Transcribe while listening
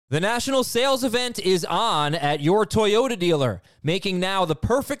The national sales event is on at your Toyota dealer, making now the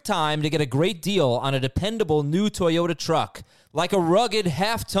perfect time to get a great deal on a dependable new Toyota truck. Like a rugged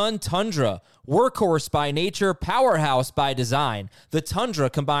half-ton Tundra, workhorse by nature, powerhouse by design, the Tundra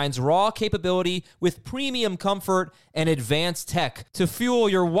combines raw capability with premium comfort and advanced tech to fuel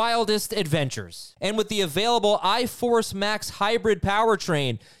your wildest adventures. And with the available iForce Max hybrid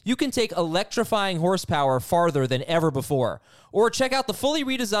powertrain, you can take electrifying horsepower farther than ever before. Or check out the fully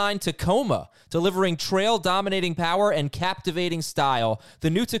redesigned Tacoma, delivering trail-dominating power and captivating style. The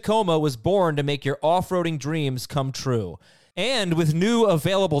new Tacoma was born to make your off-roading dreams come true. And with new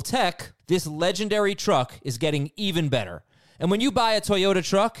available tech, this legendary truck is getting even better. And when you buy a Toyota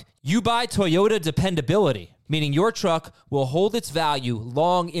truck, you buy Toyota dependability, meaning your truck will hold its value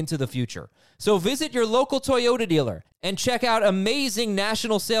long into the future. So visit your local Toyota dealer and check out amazing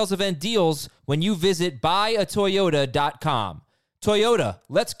national sales event deals when you visit buyatoyota.com. Toyota,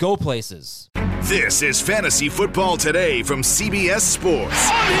 let's go places. This is Fantasy Football Today from CBS Sports.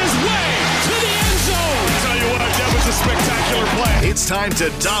 On his way to the end zone. I tell you what, that was a spectacular play. It's time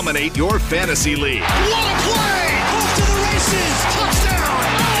to dominate your fantasy league. What a play! Off to the races. Touchdown.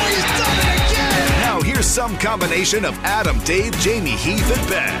 Oh, he's done it again. Now here's some combination of Adam, Dave, Jamie, Heath, and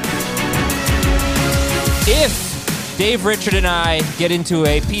Ben. If Dave, Richard, and I get into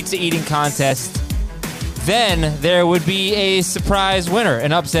a pizza eating contest, then there would be a surprise winner,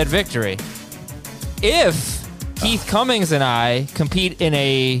 an upset victory. If Keith Cummings and I compete in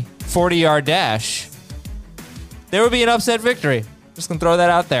a 40-yard dash, there would be an upset victory. Just going to throw that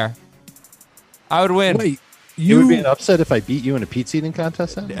out there. I would win. Wait, it would be an upset if I beat you in a pizza eating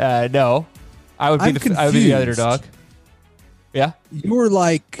contest? No. I would be the underdog. Yeah? You were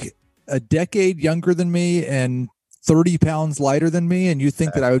like a decade younger than me and 30 pounds lighter than me, and you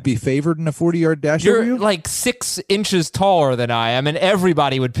think that I would be favored in a 40-yard dash over you? You're like 6 inches taller than I am, and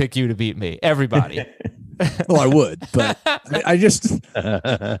everybody would pick you to beat me. Everybody. Well, I would, but I just...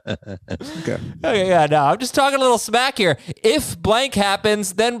 Okay, yeah, no, I'm just talking a little smack here. If blank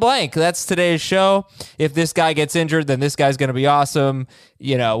happens, then blank. That's today's show. If this guy gets injured, then this guy's going to be awesome.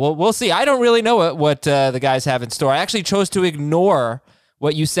 You know, we'll see. I don't really know what the guys have in store. I actually chose to ignore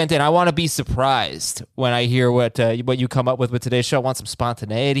what you sent in. I want to be surprised when I hear what you come up with today's show. I want some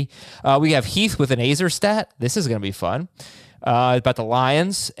spontaneity. We have Heath with an Azer stat. This is going to be fun. About the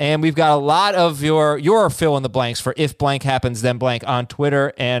Lions. And we've got a lot of your fill in the blanks for if blank happens, then blank on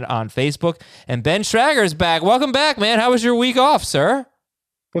Twitter and on Facebook. And Ben Strager's back. Welcome back, man. How was your week off, sir?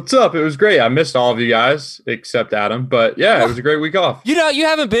 What's up? It was great. I missed all of you guys except Adam, but yeah, it was a great week off. You know, you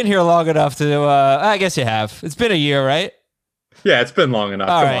haven't been here long enough to, I guess you have. It's been a year, right? Yeah, it's been long enough.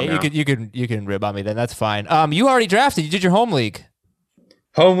 All right, you can rib on me then. That's fine. You already drafted. You did your home league.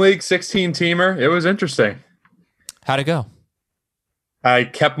 Home league 16-teamer. It was interesting. How'd it go? I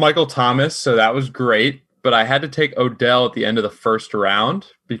kept Michael Thomas, so that was great. But I had to take Odell at the end of the first round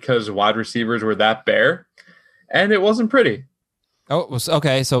because wide receivers were that bare, and it wasn't pretty. Oh,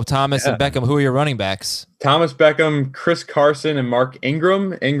 okay. So Thomas and Beckham. Who are your running backs? Thomas, Beckham, Chris Carson, and Mark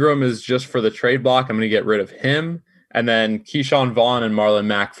Ingram. Ingram is just for the trade block. I'm going to get rid of him. And then Keyshawn Vaughn and Marlon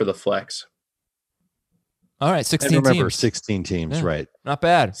Mack for the flex. All right, 16 and remember, teams. 16 teams, yeah, right. Not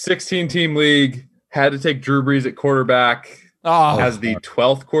bad. 16-team league. Had to take Drew Brees at quarterback as the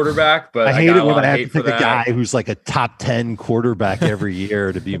 12th quarterback. But I hate it when I have to pick a guy who's like a top 10 quarterback every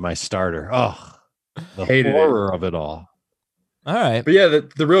year to be my starter. Oh, the horror of it all. All right. But yeah,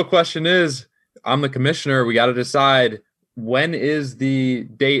 the real question is, I'm the commissioner. We got to decide, when is the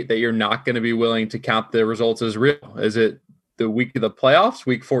date that you're not going to be willing to count the results as real? Is it the week of the playoffs,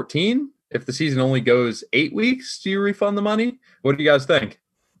 week 14? If the season only goes 8 weeks, do you refund the money? What do you guys think?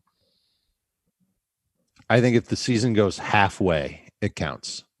 I think if the season goes halfway, it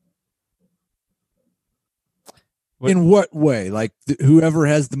counts. In what way? Like whoever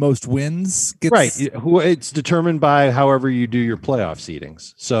has the most wins gets... Right. It's determined by however you do your playoff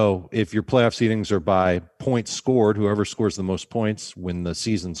seedings. So if your playoff seedings are by points scored, whoever scores the most points when the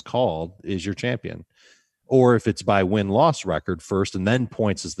season's called is your champion. Or if it's by win-loss record first and then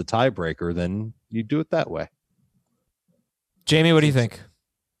points is the tiebreaker, then you do it that way. Jamie, what do you think?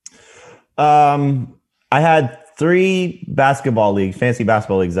 I had 3 basketball leagues, fantasy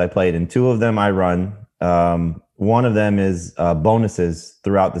basketball leagues I played, and 2 of them I run. One of them is bonuses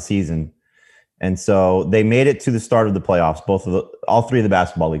throughout the season. And so they made it to the start of the playoffs. All 3 of the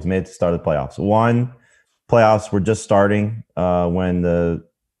basketball leagues made it to the start of the playoffs. One, playoffs were just starting when the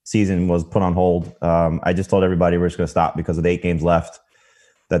season was put on hold. I just told everybody we're just going to stop because of the 8 games left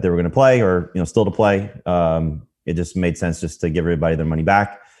that they were going to play, or still to play. It just made sense just to give everybody their money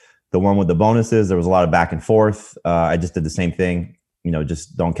back. The one with the bonuses, there was a lot of back and forth. I just did the same thing.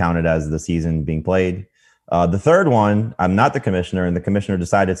 just don't count it as the season being played. The third one, I'm not the commissioner, and the commissioner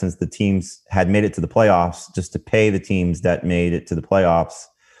decided, since the teams had made it to the playoffs, just to pay the teams that made it to the playoffs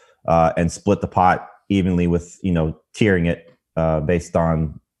and split the pot evenly with, tiering it based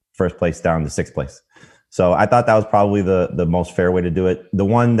on first place down to sixth place. So I thought that was probably the most fair way to do it. The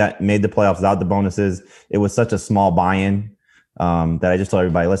one that made the playoffs without the bonuses, it was such a small buy-in that I just told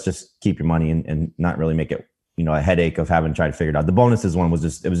everybody, let's just keep your money and not really make it, a headache of having to try to figure it out. The bonuses one was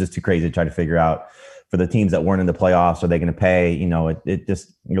just too crazy to try to figure out for the teams that weren't in the playoffs. Are they going to pay? It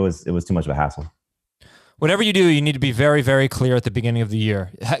was too much of a hassle. Whatever you do, you need to be very, very clear at the beginning of the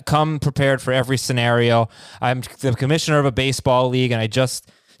year. Come prepared for every scenario. I'm the commissioner of a baseball league, and I just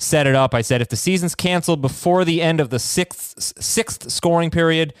set it up. I said, if the season's canceled before the end of the sixth scoring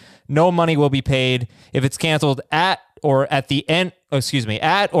period, no money will be paid. If it's canceled at or after the end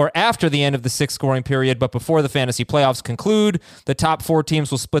of the sixth scoring period, but before the fantasy playoffs conclude, the top 4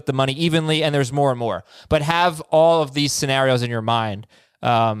 teams will split the money evenly, and there's more and more. But have all of these scenarios in your mind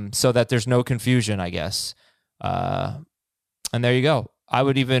so that there's no confusion, I guess. And there you go. I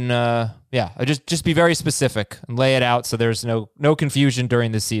would even, just be very specific and lay it out so there's no confusion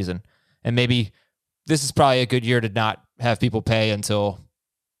during this season. And this is probably a good year to not have people pay until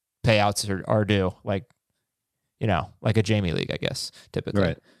payouts are due, like a Jamie league, I guess,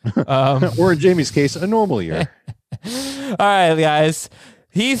 typically. Right. Or in Jamie's case, a normal year. All right, guys.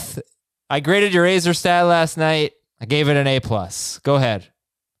 Heath, I graded your Razor stat last night. I gave it an A+. Go ahead.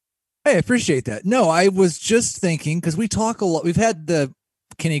 Hey, I appreciate that. No, I was just thinking, because we talk a lot. We've had the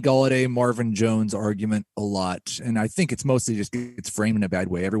Kenny Golladay, Marvin Jones argument a lot, and I think it's mostly just it's framed in a bad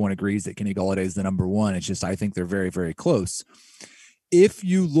way. Everyone agrees that Kenny Golladay is the number one. It's just I think they're very, very close. If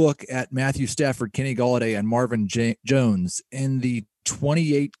you look at Matthew Stafford, Kenny Golladay, and Marvin Jones in the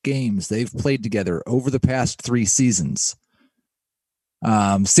 28 games they've played together over the past 3 seasons,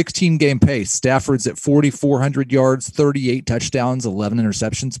 16-game pace, Stafford's at 4,400 yards, 38 touchdowns, 11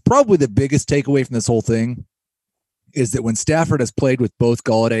 interceptions. Probably the biggest takeaway from this whole thing is that when Stafford has played with both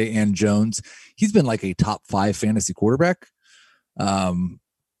Golladay and Jones, he's been like a top 5 fantasy quarterback.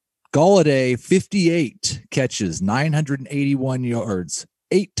 Golladay, 58 catches, 981 yards,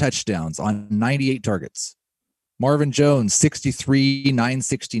 8 touchdowns on 98 targets. Marvin Jones, 63,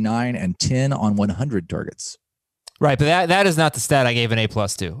 969, and 10 on 100 targets. Right, but that is not the stat I gave an A+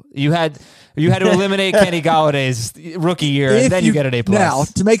 to. You had to eliminate Kenny Galladay's rookie year, and then you get an A+. Now,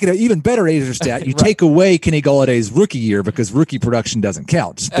 to make it an even better Razor stat, you take away Kenny Galladay's rookie year because rookie production doesn't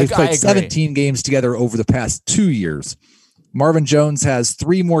count. They've played 17 games together over the past 2 years. Marvin Jones has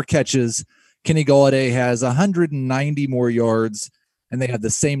 3 more catches. Kenny Golladay has 190 more yards, and they have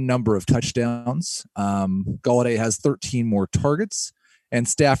the same number of touchdowns. Golladay has 13 more targets. And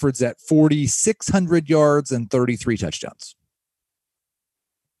Stafford's at 4,600 yards and 33 touchdowns.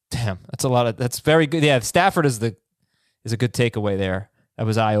 Damn, that's very good. Yeah, Stafford is a good takeaway there. That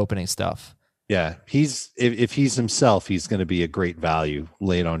was eye-opening stuff. Yeah, if he's himself, he's going to be a great value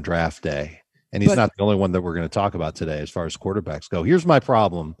late on draft day. And he's not the only one that we're going to talk about today as far as quarterbacks go. Here's my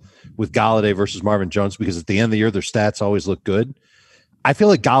problem with Golladay versus Marvin Jones, because at the end of the year, their stats always look good. I feel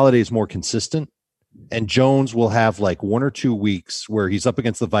like Golladay is more consistent. And Jones will have like 1 or 2 weeks where he's up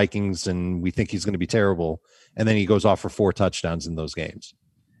against the Vikings and we think he's going to be terrible. And then he goes off for 4 touchdowns in those games.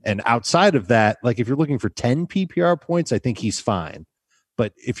 And outside of that, like if you're looking for 10 PPR points, I think he's fine.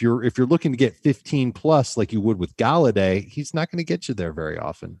 But if you're looking to get 15 plus like you would with Golladay, he's not going to get you there very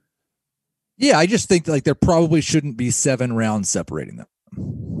often. Yeah, I just think like there probably shouldn't be 7 rounds separating them.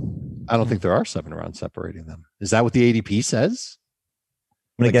 I don't think there are 7 rounds separating them. Is that what the ADP says?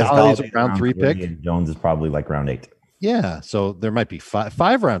 I guess Galladay's a round 3 pick. And Jones is probably like round 8. Yeah, so there might be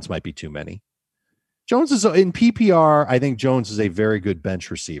 5 rounds might be too many. Jones is in PPR. I think Jones is a very good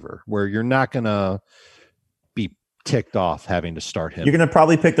bench receiver where you're not going to be ticked off having to start him. You're going to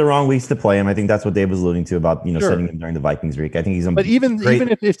probably pick the wrong weeks to play him. I think that's what Dave was alluding to about setting him during the Vikings week. I think he's but even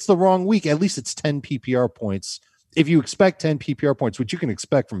if it's the wrong week, at least it's 10 PPR points. If you expect 10 PPR points, which you can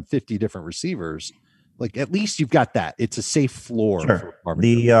expect from 50 different receivers. Like at least you've got that. It's a safe floor. Sure.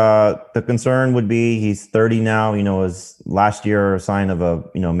 The concern would be he's 30 now. Is last year a sign of a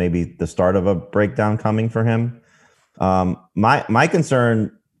maybe the start of a breakdown coming for him. My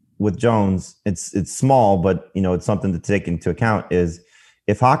concern with Jones, it's small, but it's something to take into account. Is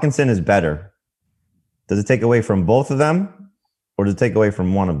if Hawkinson is better, does it take away from both of them, or does it take away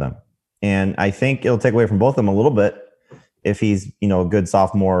from one of them? And I think it'll take away from both of them a little bit if he's a good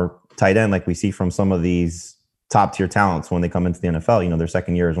sophomore tight end like we see from some of these top tier talents when they come into the NFL. Their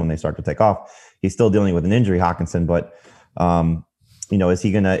second year is when they start to take off. He's still dealing with an injury, Hawkinson, but is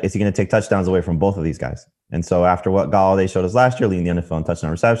he gonna take touchdowns away from both of these guys? And so after what Golladay showed us last year, leading the NFL in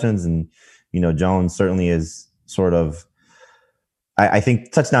touchdown receptions, and, Jones certainly is sort of, I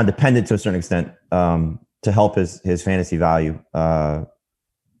think, touchdown dependent to a certain extent to help his fantasy value,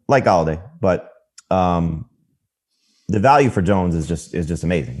 like Golladay. But the value for Jones is just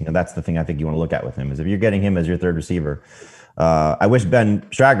amazing. And that's the thing I think you want to look at with him, is if you're getting him as your third receiver. I wish Ben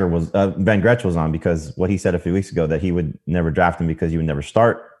Gretch was on, because what he said a few weeks ago, that he would never draft him because you would never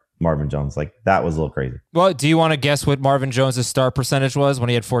start Marvin Jones. Like, that was a little crazy. Well, do you want to guess what Marvin Jones' start percentage was when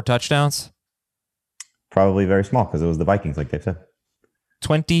he had 4 touchdowns? Probably very small, because it was the Vikings, like they said.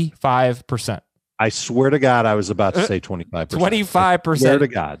 25%. I swear to God, I was about to say 25%. 25%. Swear to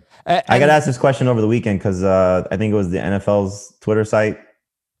God. I got asked this question over the weekend because I think it was the NFL's Twitter site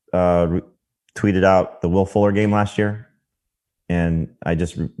tweeted out the Will Fuller game last year. And I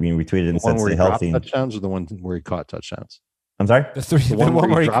just retweeted it and said, stay healthy. Touchdowns, or the one where he caught touchdowns? I'm sorry? The one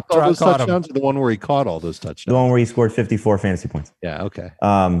where he dropped all those touchdowns, or the one where he caught all those touchdowns? The one where he scored 54 fantasy points. Yeah, okay.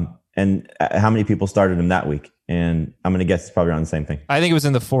 And how many people started him that week? And I'm going to guess it's probably around the same thing. I think it was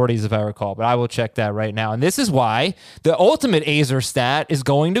in the 40s, if I recall, but I will check that right now. And this is why the ultimate Azer stat is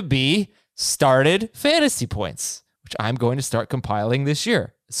going to be started fantasy points, which I'm going to start compiling this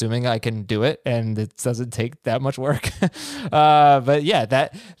year, assuming I can do it and it doesn't take that much work. But yeah,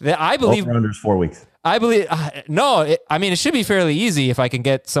 that I believe under 4 weeks. I believe it should be fairly easy if I can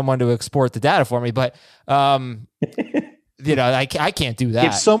get someone to export the data for me, but I can't do that.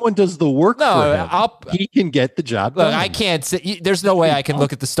 If someone does the work for him, he can get the job done. I can't say, there's no way I can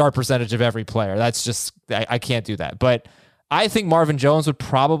look at the start percentage of every player. That's just, I can't do that. But I think Marvin Jones would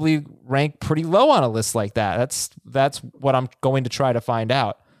probably rank pretty low on a list like that. That's what I'm going to try to find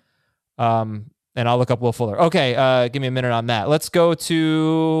out. And I'll look up Will Fuller. Okay, give me a minute on that. Let's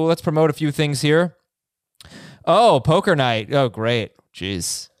promote a few things here. Oh, poker night. Oh, great.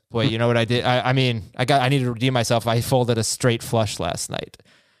 Jeez. Boy, you know what I did? I needed to redeem myself. I folded a straight flush last night.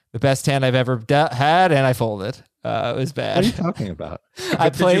 The best hand I've ever had, and I folded. It was bad. What are you talking about?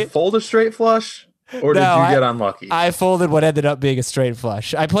 Did you fold a straight flush, or did you get unlucky? I folded what ended up being a straight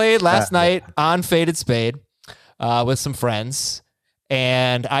flush. I played last night on Faded Spade with some friends,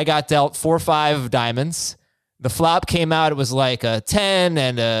 and I got dealt 4-5 of diamonds. The flop came out. It was like a 10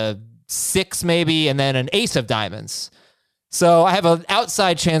 and a 6 maybe, and then an ace of diamonds. So I have an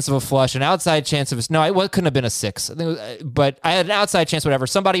outside chance of a flush, an outside chance of it couldn't have been a 6. I think but I had an outside chance, whatever.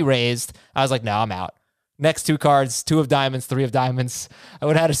 Somebody raised. I was like, no, I'm out. Next 2 cards, 2 of diamonds, 3 of diamonds. I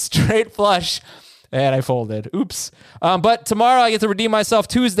would have had a straight flush, and I folded. Oops. But tomorrow I get to redeem myself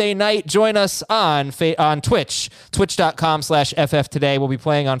Tuesday night. Join us on Twitch, twitch.com/FF Today. We'll be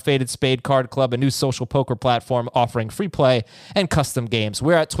playing on Faded Spade Card Club, a new social poker platform offering free play and custom games.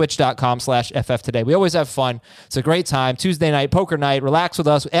 We're at twitch.com/FF Today. We always have fun. It's a great time. Tuesday night, poker night. Relax with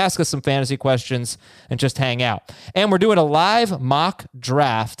us, ask us some fantasy questions, and just hang out. And we're doing a live mock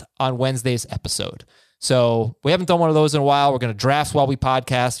draft on Wednesday's episode. So we haven't done one of those in a while. We're going to draft while we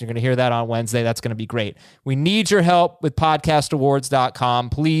podcast. You're going to hear that on Wednesday. That's going to be great. We need your help with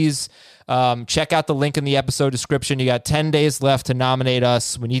podcastawards.com. Please check out the link in the episode description. You got 10 days left to nominate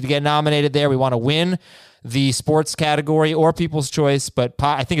us. We need to get nominated there. We want to win the sports category or People's Choice, but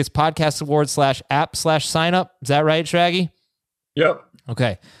I think it's podcastawards/app/sign up. Is that right, Shaggy? Yep.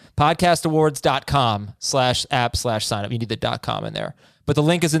 Okay. podcastawards.com/app/sign up. You need the .com in there. But the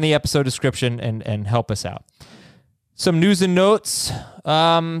link is in the episode description, and help us out. Some news and notes.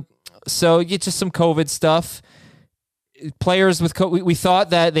 So just some COVID stuff. Players with COVID, we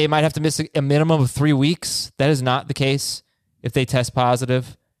thought that they might have to miss a minimum of 3 weeks. That is not the case if they test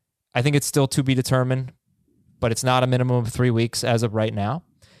positive. I think it's still to be determined, but it's not a minimum of 3 weeks as of right now.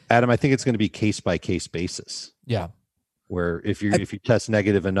 Adam, I think it's going to be case by case basis. Yeah. Where if you test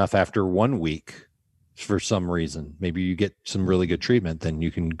negative enough after 1 week, for some reason, maybe you get some really good treatment, then you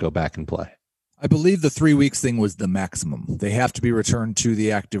can go back and play. I believe the 3 weeks thing was the maximum. They have to be returned to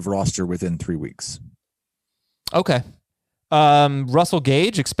the active roster within 3 weeks. Okay. Russell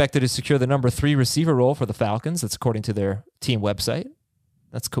Gage expected to secure the number 3 receiver role for the Falcons. That's according to their team website.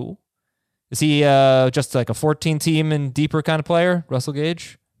 That's cool. Is he just like a 14 team and deeper kind of player, Russell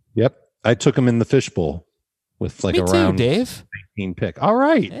Gage? Yep. I took him in the fishbowl with like around Dave. 19 pick. All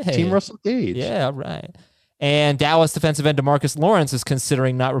right. Hey. Team Russell Gage. Yeah, all right. And Dallas defensive end DeMarcus Lawrence is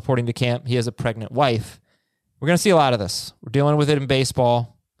considering not reporting to camp. He has a pregnant wife. We're going to see a lot of this. We're dealing with it in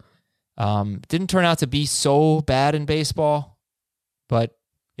baseball. Didn't turn out to be so bad in baseball, but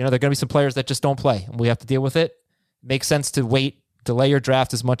there are going to be some players that just don't play, and we have to deal with it. Makes sense to delay your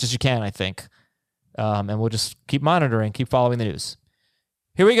draft as much as you can, I think. And we'll just keep monitoring, keep following the news.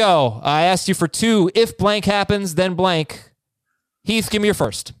 Here we go. I asked you for 2. If blank happens, then blank. Heath, give me your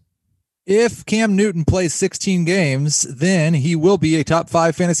first. If Cam Newton plays 16 games, then he will be a top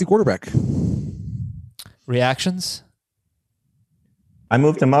 5 fantasy quarterback. Reactions? I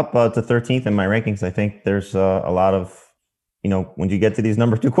moved him up to 13th in my rankings. I think there's a lot of, when you get to these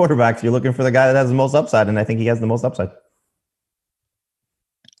number 2 quarterbacks, you're looking for the guy that has the most upside, and I think he has the most upside.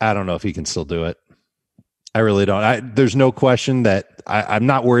 I don't know if he can still do it. I really don't. There's no question that I'm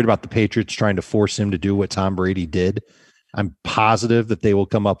not worried about the Patriots trying to force him to do what Tom Brady did. I'm positive that they will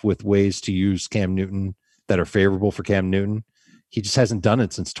come up with ways to use Cam Newton that are favorable for Cam Newton. He just hasn't done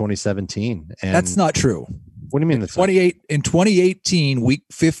it since 2017. And that's not true. What do you mean? In 2018, week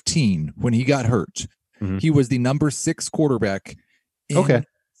 15, when he got hurt, he was the number 6 quarterback in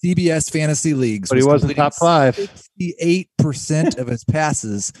CBS fantasy leagues. But he wasn't top 5. 68% of his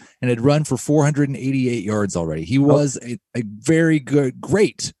passes and had run for 488 yards already. He was a very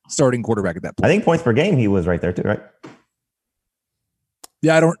great starting quarterback at that point. I think points per game, he was right there too, right?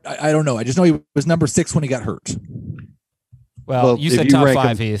 Yeah, I don't know. I just know he was number 6 when he got hurt. Well, you said top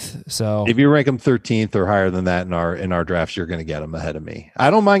 5, Heath. So if you rank him 13th or higher than that in our drafts, you're going to get him ahead of me. I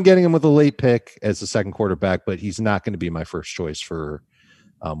don't mind getting him with a late pick as a second quarterback, but he's not going to be my first choice for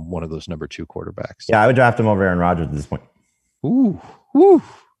one of those number 2 quarterbacks. Yeah, I would draft him over Aaron Rodgers at this point. Ooh.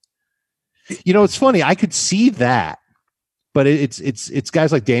 It's funny. I could see that, but it's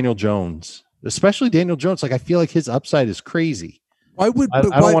guys like Daniel Jones, especially Daniel Jones. Like, I feel like his upside is crazy. I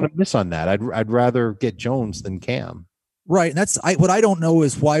don't want to miss on that. I'd rather get Jones than Cam. Right. And that's what I don't know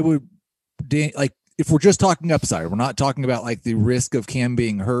is why would if we're just talking upside, we're not talking about like the risk of Cam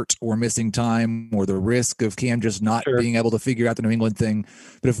being hurt or missing time or the risk of Cam just not being able to figure out the New England thing.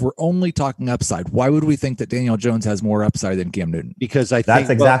 But if we're only talking upside, why would we think that Daniel Jones has more upside than Cam Newton? Because that's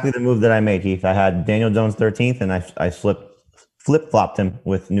exactly the move that I made, Heath. I had Daniel Jones 13th and I flip-flopped him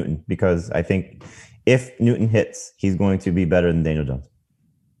with Newton because I think if Newton hits, he's going to be better than Daniel Jones.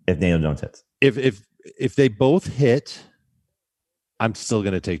 If Daniel Jones hits. If they both hit, I'm still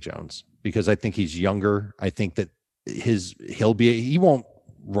going to take Jones because I think he's younger. I think that he won't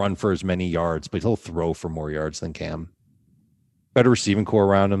run for as many yards, but he'll throw for more yards than Cam. Better receiving core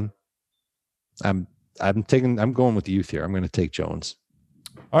around him. I'm going with the youth here. I'm going to take Jones.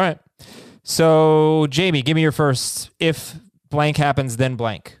 All right. So Jamie, give me your first. If blank happens, then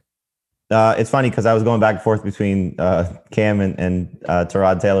blank. It's funny because I was going back and forth between Cam and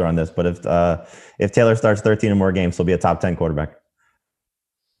Tyrod Taylor on this, but if Taylor starts 13 or more games, he'll be a top 10 quarterback.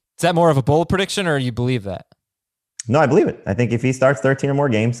 Is that more of a bold prediction, or you believe that? No, I believe it. I think if he starts 13 or more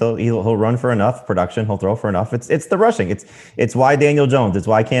games, he'll run for enough production. He'll throw for enough. It's the rushing. It's why Daniel Jones. It's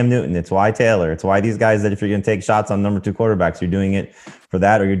why Cam Newton. It's why Taylor. It's why these guys that if you're going to take shots on number 2 quarterbacks, you're doing it for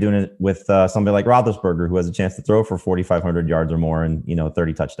that, or you're doing it with somebody like Roethlisberger, who has a chance to throw for 4,500 yards or more and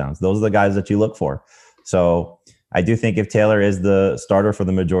 30 touchdowns. Those are the guys that you look for. So I do think if Taylor is the starter for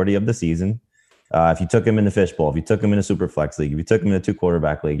the majority of the season, if you took him in the fishbowl, if you took him in a super flex league, if you took him in a 2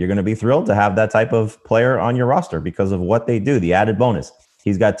 quarterback league, you're going to be thrilled to have that type of player on your roster because of what they do. The added bonus.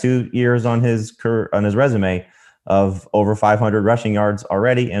 He's got 2 years on his resume of over 500 rushing yards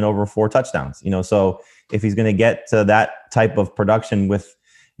already and over 4 touchdowns. So if he's going to get to that type of production with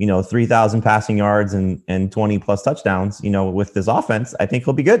 3,000 passing yards and 20 plus touchdowns, with this offense, I think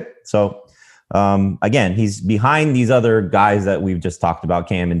he'll be good. So again, he's behind these other guys that we've just talked about,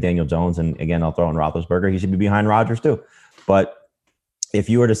 Cam and Daniel Jones. And again, I'll throw in Roethlisberger. He should be behind Rodgers too. But if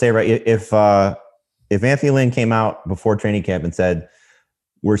you were to say, right, if Anthony Lynn came out before training camp and said,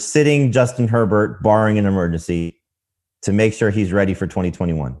 we're sitting Justin Herbert barring an emergency to make sure he's ready for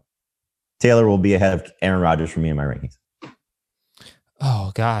 2021, Taylor will be ahead of Aaron Rodgers for me in my rankings.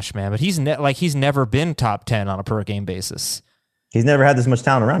 Oh gosh, man. But he's never been top 10 on a per game basis. He's never had this much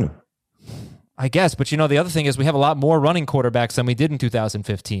talent around him. I guess, but the other thing is we have a lot more running quarterbacks than we did in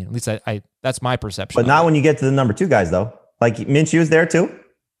 2015. At least I that's my perception. But not when you get to the number 2 guys, though. Like Minshew's there too.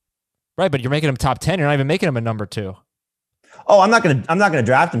 Right, but you're making him top 10. You're not even making him a number 2. Oh, I'm not gonna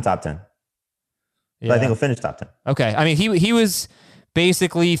draft him top 10. Yeah. But I think he'll finish top 10. Okay. I mean, he was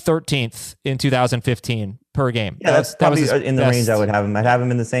basically 13th in 2015 per game. Yeah, that's probably in the range I would have him. I'd have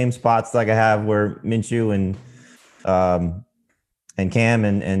him in the same spots like I have where Minshew and Cam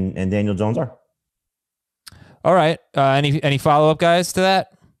and Daniel Jones are. All right. Any follow-up guys to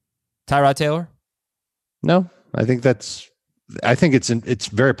that? Tyrod Taylor? No, I think it's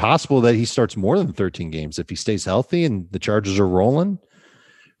very possible that he starts more than 13 games if he stays healthy and the Chargers are rolling.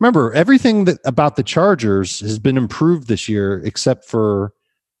 Remember, everything about the Chargers has been improved this year except for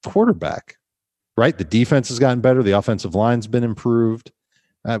quarterback, right? The defense has gotten better. The offensive line's been improved.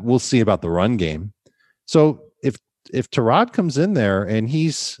 We'll see about the run game. So if Tyrod comes in there and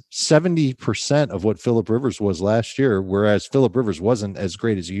he's 70% of what Phillip Rivers was last year, whereas Phillip Rivers wasn't as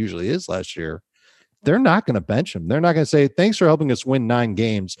great as he usually is last year, they're not going to bench him. They're not going to say, thanks for helping us win 9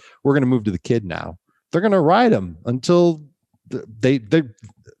 games. We're going to move to the kid now. They're going to ride him until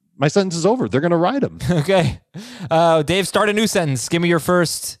my sentence is over. They're going to ride him. Okay. Dave, start a new sentence. Give me your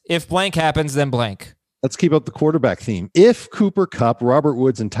first. If blank happens, then blank. Let's keep up the quarterback theme. If Cooper Kupp, Robert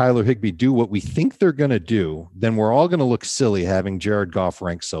Woods, and Tyler Higbee do what we think they're going to do, then we're all going to look silly having Jared Goff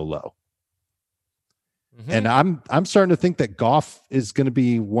ranked so low. Mm-hmm. And I'm starting to think that Goff is going to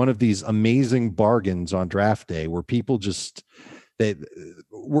be one of these amazing bargains on draft day where people just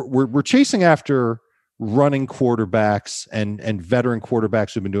we're chasing after running quarterbacks and veteran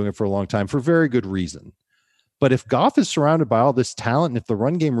quarterbacks who've been doing it for a long time for very good reason. But if Goff is surrounded by all this talent, and if the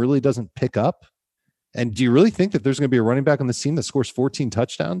run game really doesn't pick up, and do you really think that there's going to be a running back on this team that scores 14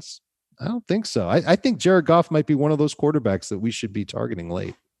 touchdowns? I don't think so. I think Jared Goff might be one of those quarterbacks that we should be targeting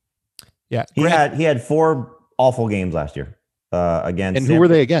late. Yeah, he had 4 awful games last year against. And who were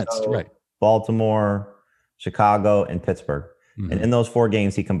they against? Right, Baltimore, Chicago, and Pittsburgh. Mm-hmm. And in those 4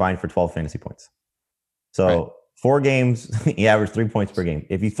 games, he combined for 12 fantasy points. So 4 games, he averaged 3 points per game.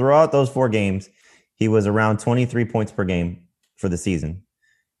 If you throw out those 4 games, he was around 23 points per game for the season.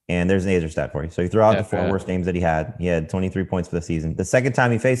 And there's an Azer stat for you. So you throw out the 4 worst games that he had 23 points for the season. The second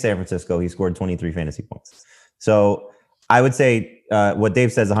time he faced San Francisco, he scored 23 fantasy points. So I would say what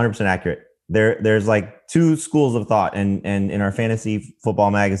Dave says is 100% accurate. There's like 2 schools of thought. And in our fantasy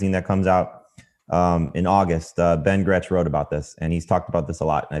football magazine that comes out in August, Ben Gretsch wrote about this. And he's talked about this a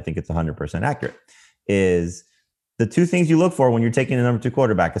lot. And I think it's 100% accurate. Is the 2 things you look for when you're taking a number 2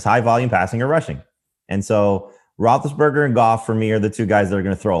 quarterback is high volume passing or rushing. And so Roethlisberger and Goff for me are the 2 guys that are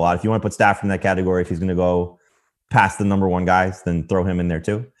going to throw a lot. If you want to put Stafford in that category, if he's going to go past the number 1 guys, then throw him in there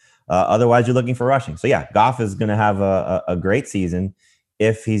too. Otherwise, you're looking for rushing. So yeah, Goff is going to have a great season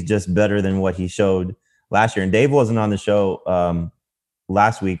if he's just better than what he showed last year. And Dave wasn't on the show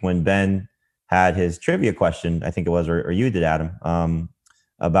last week when Ben had his trivia question, I think it was, or you did, Adam,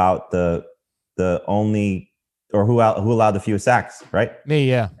 about the only or who allowed the fewest sacks, right? Me,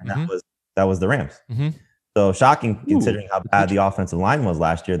 yeah. And that was the Rams. Mm-hmm. So shocking considering how bad the offensive line was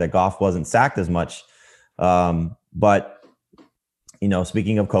last year that Goff wasn't sacked as much. But,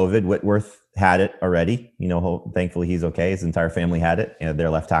 speaking of COVID, Whitworth had it already. Thankfully he's okay. His entire family had it. Their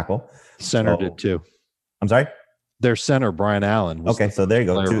left tackle. Center did too. I'm sorry? Their center, Brian Allen. Okay, so there you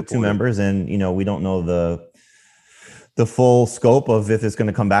go. Two members. And, we don't know the full scope of if it's going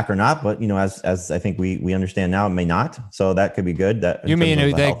to come back or not. But, as I think we understand now, it may not. So that could be good. That you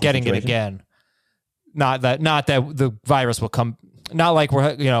mean they're getting it again? Not that the virus will come. Not like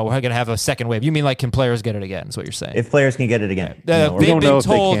we're going to have a second wave. You mean like can players get it again? Is what you're saying? If players can get it again,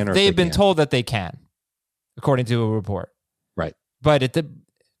 they've been told that they can, according to a report. Right.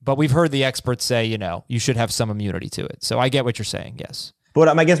 But we've heard the experts say you should have some immunity to it. So I get what you're saying. Yes. But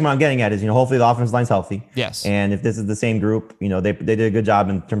I guess what I'm getting at is hopefully the offensive line's healthy. Yes. And if this is the same group, they did a good job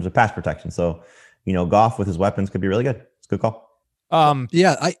in terms of pass protection. So Goff with his weapons could be really good. It's a good call. Go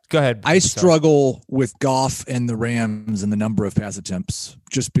ahead. I struggle with Goff and the Rams and the number of pass attempts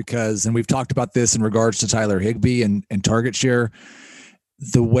just because, and we've talked about this in regards to Tyler Higbee and target share,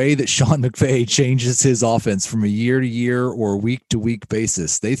 the way that Sean McVay changes his offense from a year-to-year or week-to-week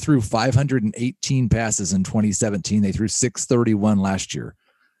basis. They threw 518 passes in 2017. They threw 631 last year.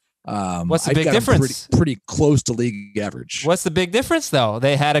 What's the big difference? Pretty close to league average. What's the big difference, though?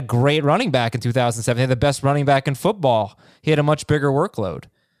 They had a great running back in 2007. They had the best running back in football. He had a much bigger workload.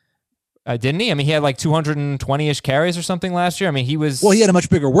 Didn't he? I mean, he had like 220-ish carries or something last year. I mean, he had a much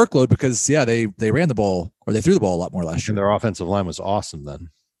bigger workload because, they ran the ball or they threw the ball a lot more last year. And their offensive line was awesome then.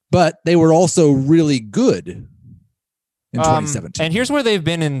 But they were also really good in 2017. And here's where they've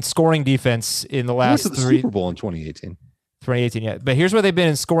been in scoring defense in the last the Super Bowl in 2018. 2018, yeah. But here's where they've been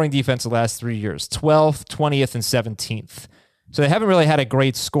in scoring defense the last 3 years, 12th, 20th, and 17th. So they haven't really had a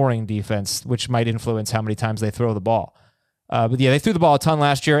great scoring defense, which might influence how many times they throw the ball. But yeah, they threw the ball a ton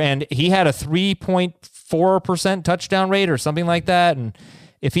last year, and he had a 3.4% touchdown rate or something like that. And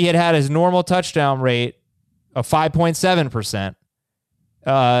if he had his normal touchdown rate of 5.7%,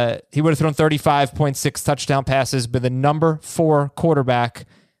 he would have thrown 35.6 touchdown passes, but the number 4 quarterback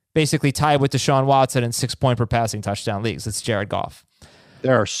basically tied with Deshaun Watson in 6-point per passing touchdown leagues. It's Jared Goff.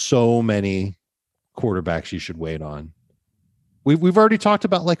 There are so many quarterbacks you should wait on. We've already talked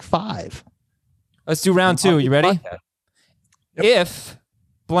about like 5. Let's do round 2. You ready? Yep. If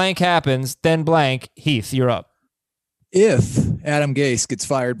blank happens, then blank. Heath, you're up. If Adam Gase gets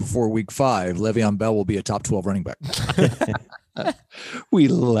fired before week 5, Le'Veon Bell will be a top 12 running back. We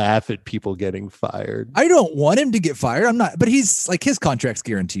laugh at people getting fired. I don't want him to get fired. I'm not, but he's like, his contract's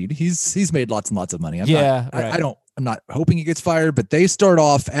guaranteed. He's made lots and lots of money. I'm not hoping he gets fired, but they start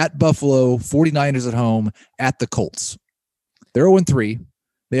off at Buffalo, 49ers at home, at the Colts. They're 0-3.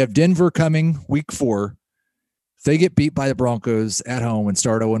 They have Denver coming week 4. If they get beat by the Broncos at home and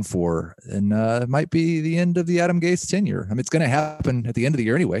start 0-4, then it might be the end of the Adam Gase tenure. I mean, it's going to happen at the end of the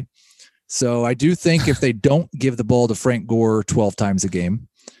year anyway. So I do think if they don't give the ball to Frank Gore 12 times a game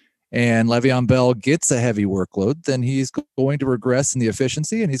and Le'Veon Bell gets a heavy workload, then he's going to regress in the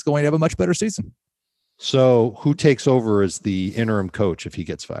efficiency and he's going to have a much better season. So who takes over as the interim coach if he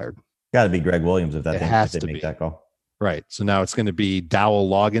gets fired? Got to be Greg Williams if that has to make that call. Right. So now it's going to be Dowell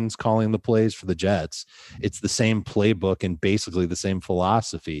Loggins calling the plays for the Jets. It's the same playbook and basically the same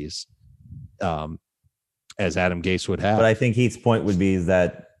philosophies as Adam Gase would have. But I think Heath's point would be is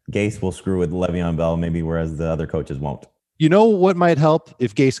that Gase will screw with Le'Veon Bell, maybe, whereas the other coaches won't. You know what might help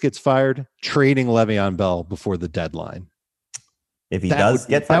if Gase gets fired? Trading Le'Veon Bell before the deadline. If he does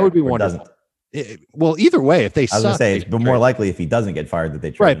get fired, that would be wonderful. Well, either way, if they suck, I was going to say, it's more likely if he doesn't get fired that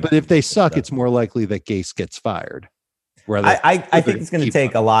they trade. Right, but if they suck, it's more likely that Gase gets fired. I think it's going to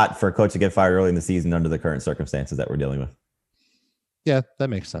take a lot for a coach to get fired early in the season under the current circumstances that we're dealing with. Yeah, that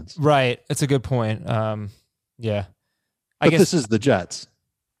makes sense. Right. That's a good point. Yeah. I guess this is the Jets.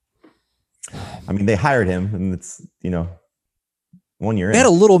 I mean, they hired him, and it's, 1 year in. They had a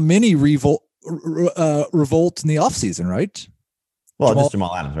little mini revolt in the offseason, right? Well, just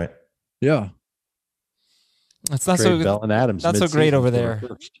Jamal Adams, right? Yeah. It's not so Bell and Adams. Not so great over there.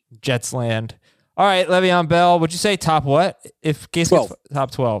 Jets land. All right, Le'Veon Bell. Would you say top what? If Gase 12. Gets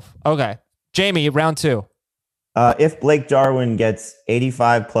top 12. Okay. Jamie, round 2. If Blake Jarwin gets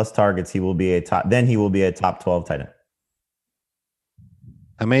 85 plus targets, he will be a top 12 tight end.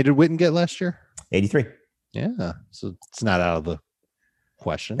 How many did Witten get last year? 83. Yeah. So it's not out of the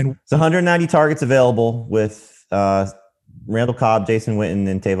question. And it's 190 targets available with Randall Cobb, Jason Witten,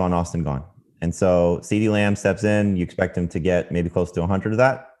 and Tavon Austin gone. And so CeeDee Lamb steps in. You expect him to get maybe close to 100 of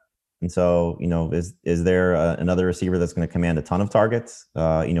that. And so, is there another receiver that's going to command a ton of targets,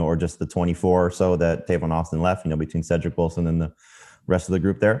 or just the 24 or so that Tavon Austin left, between Cedric Wilson and the rest of the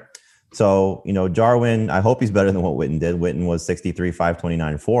group there. So, Jarwin, I hope he's better than what Witten did. Witten was 63, 5,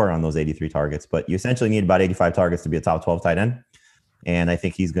 29, 4 on those 83 targets, but you essentially need about 85 targets to be a top 12 tight end. And I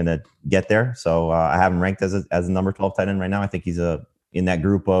think he's going to get there. So I have him ranked as a number 12 tight end right now. I think he's in that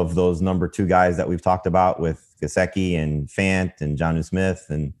group of those number 2 guys that we've talked about with Gesicki and Fant and Jonnu Smith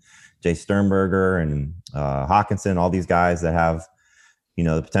and Jay Sternberger and Hawkinson, all these guys that have,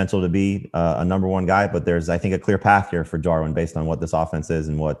 the potential to be a number 1 guy. But there's, I think, a clear path here for Jarwin based on what this offense is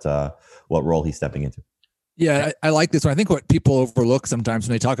and what role he's stepping into. Yeah, I like this one. I think what people overlook sometimes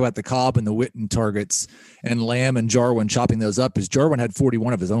when they talk about the Cobb and the Witten targets and Lamb and Jarwin chopping those up is Jarwin had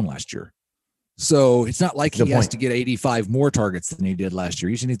 41 of his own last year. So it's not like he has to get 85 more targets than he did last year.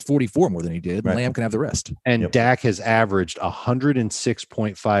 He usually needs 44 more than he did. Right. Lamb can have the rest. And Dak has averaged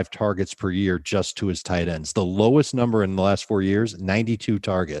 106.5 targets per year just to his tight ends. The lowest number in the last 4 years, 92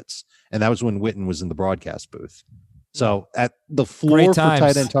 targets. And that was when Witten was in the broadcast booth. So at the floor for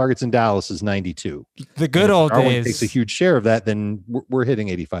tight end targets in Dallas is 92. The good old days. Takes a huge share of that, then we're hitting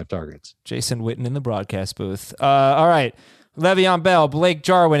 85 targets. Jason Witten in the broadcast booth. All right. Le'Veon Bell, Blake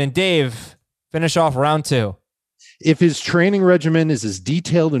Jarwin, and Dave finish off round 2. If his training regimen is as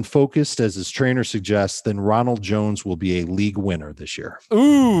detailed and focused as his trainer suggests, then Ronald Jones will be a league winner this year.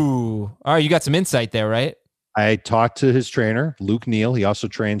 Ooh. All right. You got some insight there, right? I talked to his trainer, Luke Neal. He also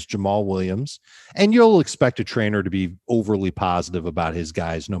trains Jamal Williams. And you'll expect a trainer to be overly positive about his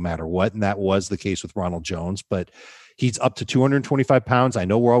guys no matter what. And that was the case with Ronald Jones. But he's up to 225 pounds. I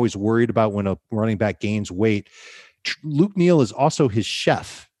know we're always worried about when a running back gains weight. Luke Neal is also his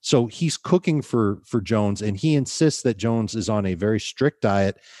chef. So he's cooking for Jones, and he insists that Jones is on a very strict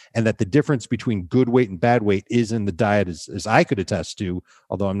diet and that the difference between good weight and bad weight is in the diet, as I could attest to,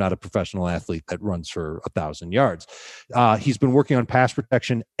 although I'm not a professional athlete that runs for 1,000 yards. He's been working on pass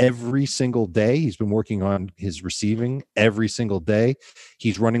protection every single day. He's been working on his receiving every single day.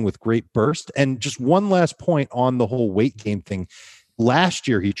 He's running with great burst. And just one last point on the whole weight gain thing. Last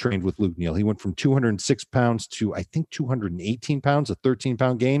year, he trained with Luke Neal. He went from 206 pounds to, I think, 218 pounds, a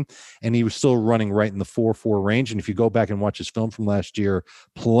 13-pound gain, and he was still running right in the 4.4 range. And if you go back and watch his film from last year,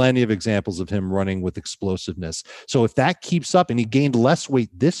 plenty of examples of him running with explosiveness. So if that keeps up and he gained less weight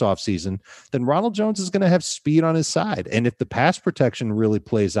this offseason, then Ronald Jones is going to have speed on his side. And if the pass protection really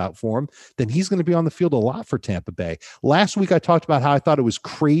plays out for him, then he's going to be on the field a lot for Tampa Bay. Last week, I talked about how I thought it was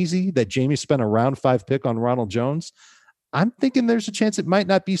crazy that Jamie spent a round 5 pick on Ronald Jones. I'm thinking there's a chance it might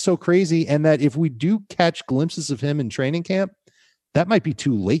not be so crazy, and that if we do catch glimpses of him in training camp, that might be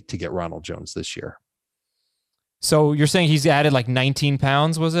too late to get Ronald Jones this year. So you're saying he's added like 19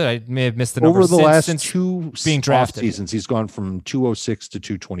 pounds, was it? I may have missed the number. Over the last since two being drafted seasons, he's gone from 206 to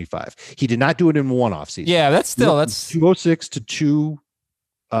 225. He did not do it in one offseason. Yeah, that's 206 to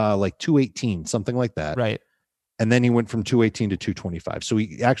 218, something like that. Right. And then he went from 218 to 225. So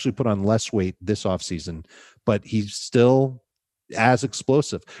he actually put on less weight this offseason, but he's still as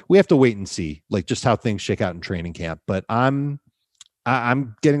explosive. We have to wait and see like just how things shake out in training camp. But I'm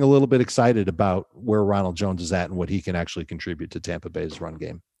getting a little bit excited about where Ronald Jones is at and what he can actually contribute to Tampa Bay's run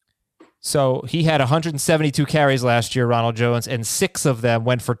game. So he had 172 carries last year, Ronald Jones, and 6 of them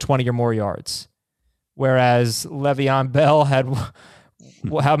went for 20 or more yards. Whereas Le'Veon Bell had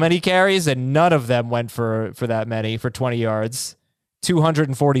how many carries? And none of them went for that many, for 20 yards.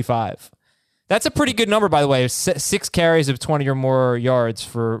 245. That's a pretty good number, by the way. 6 carries of 20 or more yards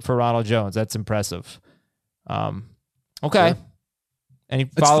for Ronald Jones. That's impressive. Okay. Sure. Any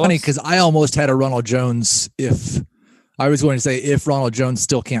it's funny because I almost had a Ronald Jones if Ronald Jones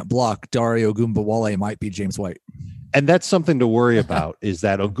still can't block, Dario Ogunbowale might be James White. And that's something to worry about is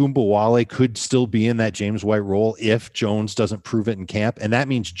that Ogunbowale could still be in that James White role if Jones doesn't prove it in camp. And that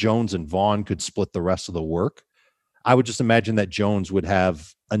means Jones and Vaughn could split the rest of the work. I would just imagine that Jones would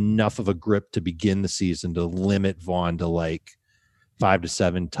have enough of a grip to begin the season to limit Vaughn to like 5 to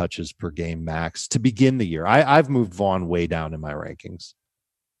 7 touches per game max to begin the year. I've moved Vaughn way down in my rankings.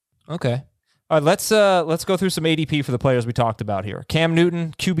 Okay. All right, let's go through some ADP for the players we talked about here. Cam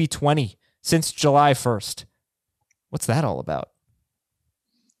Newton, QB 20 since July 1st. What's that all about?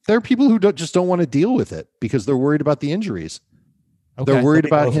 There are people who don't want to deal with it because they're worried about the injuries. Okay. They're worried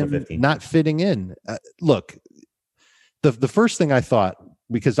about him not fitting in. Look, the first thing I thought,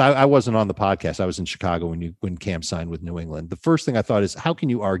 because I wasn't on the podcast, I was in Chicago when Cam signed with New England. The first thing I thought is, how can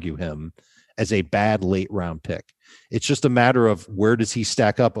you argue him as a bad late round pick? It's just a matter of where does he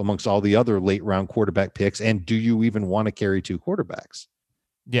stack up amongst all the other late round quarterback picks, and do you even want to carry 2 quarterbacks?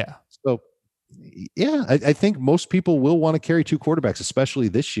 Yeah. So, yeah, I think most people will want to carry 2 quarterbacks, especially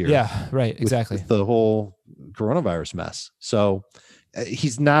this year. Yeah, right, exactly. With the whole coronavirus mess. So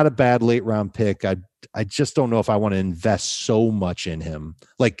he's not a bad late round pick. I just don't know if I want to invest so much in him.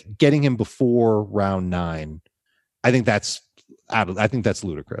 Like getting him before round 9, I think that's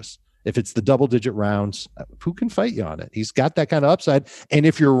ludicrous. If it's the double-digit rounds, who can fight you on it? He's got that kind of upside. And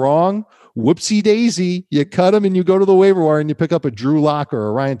if you're wrong, whoopsie daisy, you cut him and you go to the waiver wire and you pick up a Drew Lock or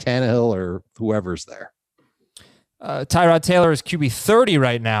a Ryan Tannehill or whoever's there. Tyrod Taylor is QB 30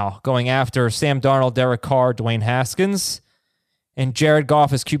 right now, going after Sam Darnold, Derek Carr, Dwayne Haskins. And Jared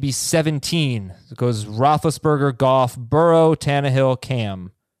Goff is QB 17. It goes Roethlisberger, Goff, Burrow, Tannehill,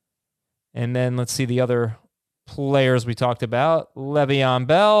 Cam. And then let's see the other players we talked about. Le'Veon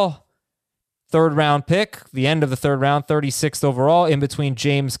Bell, 3rd round pick, the end of the 3rd round, 36th overall, in between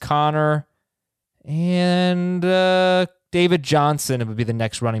James Conner and David Johnson. It would be the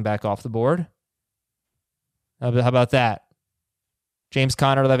next running back off the board. How about that? James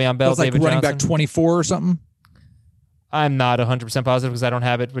Conner, Le'Veon Bell, like David running Johnson. Back 24 or something? I'm not 100% positive because I don't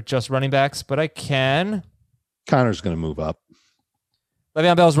have it with just running backs, but I can. Connor's going to move up.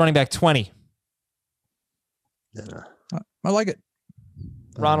 Le'Veon Bell is running back 20. Yeah. I like it.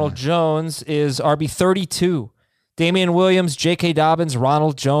 Ronald Jones is RB 32. Damian Williams, J.K. Dobbins,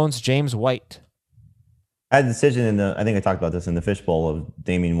 Ronald Jones, James White. I had a decision I think I talked about this in the fishbowl of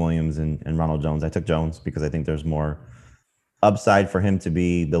Damian Williams and Ronald Jones. I took Jones because I think there's more upside for him to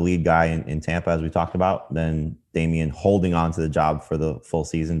be the lead guy in Tampa, as we talked about, than Damian holding on to the job for the full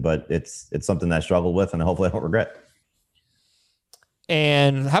season. But it's something that I struggled with, and hopefully I don't regret.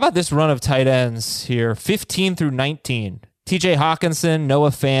 And how about this run of tight ends here? 15 through 19. TJ Hawkinson, Noah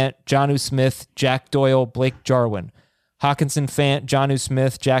Fant, Jonnu Smith, Jack Doyle, Blake Jarwin. Hawkinson, Fant, Jonnu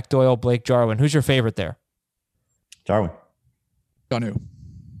Smith, Jack Doyle, Blake Jarwin. Who's your favorite there? Jarwin. Jonnu.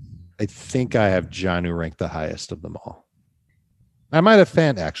 I think I have Jonnu ranked the highest of them all. I might have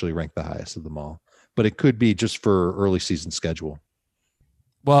Fant actually ranked the highest of them all, but it could be just for early season schedule.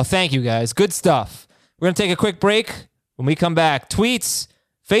 Well, thank you guys. Good stuff. We're going to take a quick break. When we come back, tweets,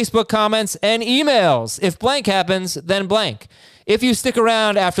 Facebook comments, and emails. If blank happens, then blank. If you stick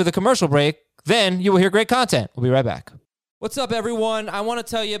around after the commercial break, then you will hear great content. We'll be right back. What's up, everyone? I want to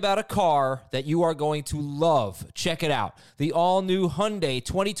tell you about a car that you are going to love. Check it out. The all-new Hyundai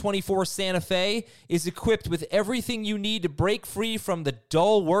 2024 Santa Fe is equipped with everything you need to break free from the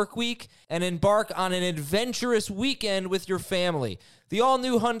dull work week and embark on an adventurous weekend with your family. The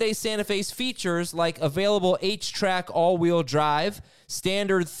all-new Hyundai Santa Fe's features like available H-Track all-wheel drive,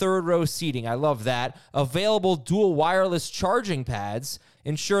 standard third-row seating, I love that, available dual wireless charging pads,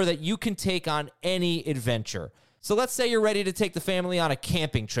 ensure that you can take on any adventure. So let's say you're ready to take the family on a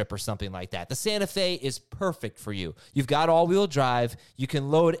camping trip or something like that. The Santa Fe is perfect for you. You've got all-wheel drive. You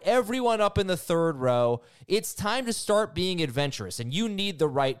can load everyone up in the third row. It's time to start being adventurous, and you need the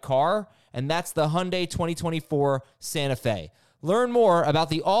right car, and that's the Hyundai 2024 Santa Fe. Learn more about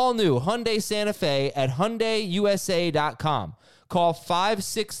the all-new Hyundai Santa Fe at HyundaiUSA.com. Call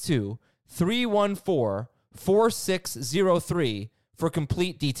 562-314-4603 for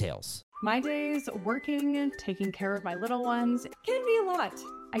complete details. My days working, taking care of my little ones can be a lot.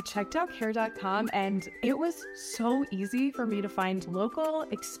 I checked out Care.com and it was so easy for me to find local,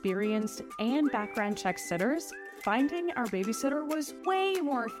 experienced, and background check sitters. Finding our babysitter was way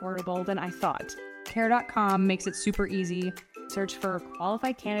more affordable than I thought. Care.com makes it super easy. Search for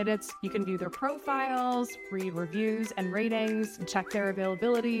qualified candidates. You can view their profiles, read reviews and ratings, check their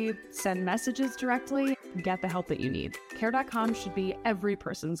availability, send messages directly, get the help that you need. Care.com should be every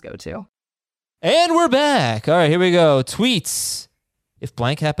person's go-to. And we're back. All right, here we go. Tweets. If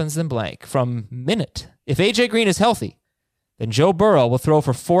blank happens, then blank. From Minute. If AJ Green is healthy, then Joe Burrow will throw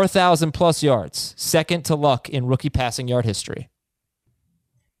for 4,000 plus yards, second to Luck in rookie passing yard history.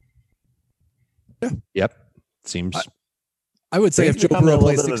 Yeah. Yep. Seems. I would say if Joe Burrow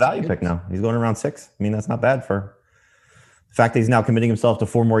plays a value pick now, he's going around 6. I mean, that's not bad for the fact that he's now committing himself to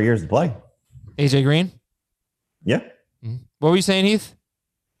 4 more years to play. AJ Green? Yeah. What were you saying, Heath?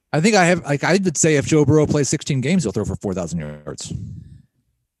 I think I would say if Joe Burrow plays 16 games, he'll throw for 4,000 yards.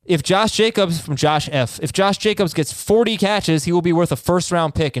 If Josh Jacobs from Josh F., if Josh Jacobs gets 40 catches, he will be worth a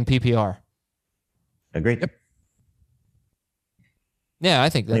first-round pick in PPR. Agreed. Yep. Yeah, I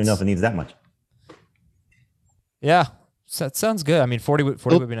think that's... I don't even know if it needs that much. Yeah. So that sounds good. I mean, 40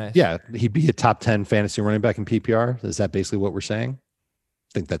 would be nice. Yeah, he'd be a top 10 fantasy running back in PPR. Is that basically what we're saying?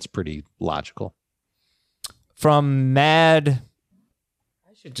 I think that's pretty logical. From Mad...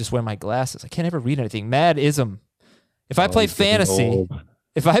 I should just wear my glasses. I can't ever read anything. Mad-ism. If I play fantasy...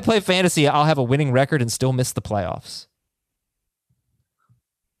 If I play fantasy, I'll have a winning record and still miss the playoffs.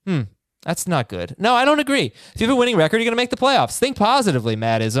 That's not good. No, I don't agree. If you have a winning record, you're going to make the playoffs. Think positively,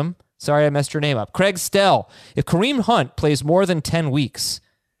 Madism. Sorry I messed your name up. Craig Stell. If Kareem Hunt plays more than 10 weeks,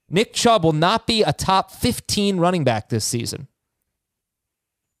 Nick Chubb will not be a top 15 running back this season.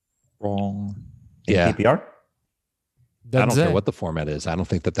 Wrong. Yeah. PPR? I don't care what the format is. I don't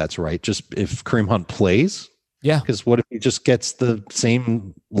think that that's right. Just if Kareem Hunt plays... Yeah. Because what if he just gets the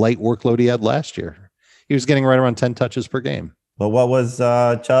same light workload he had last year? He was getting right around 10 touches per game. But what was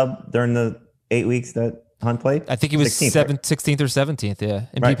Chubb during the 8 weeks that Hunt played? I think he was 16th or 17th,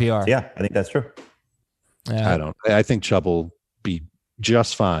 in PPR. Yeah, I think that's true. Yeah. I think Chubb will be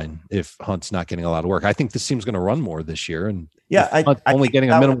just fine if Hunt's not getting a lot of work. I think this team's going to run more this year. And Hunt's only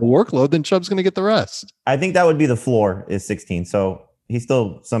getting a minimal workload, then Chubb's going to get the rest. I think that would be the floor is 16. So he's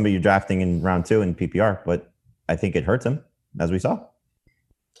still somebody you're drafting in round 2 in PPR, but I think it hurts him, as we saw. All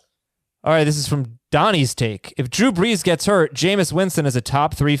right, this is from Donnie's take. If Drew Brees gets hurt, Jameis Winston is a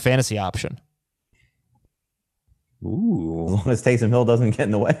top 3 fantasy option. Ooh. As long as Taysom Hill doesn't get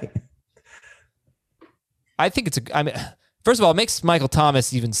in the way. I think first of all, it makes Michael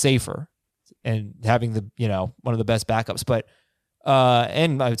Thomas even safer and having one of the best backups. But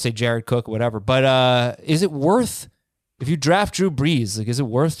and I would say Jared Cook or whatever. But is it worth, if you draft Drew Brees, is it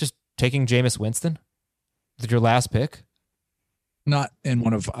worth just taking Jameis Winston? Your last pick? Not in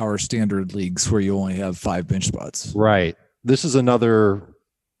one of our standard leagues where you only have 5 bench spots. Right. This is another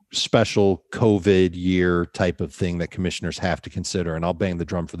special COVID year type of thing that commissioners have to consider. And I'll bang the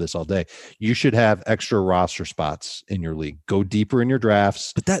drum for this all day. You should have extra roster spots in your league. Go deeper in your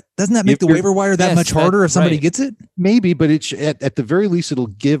drafts. But doesn't that make the waiver wire that much harder if somebody gets it? Maybe, but it's at the very least, it'll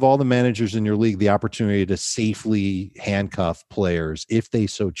give all the managers in your league the opportunity to safely handcuff players if they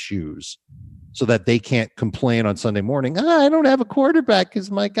so choose, so that they can't complain on Sunday morning, I don't have a quarterback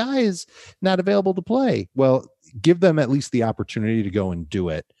because my guy is not available to play. Well, give them at least the opportunity to go and do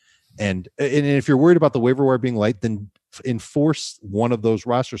it. And if you're worried about the waiver wire being light, then enforce one of those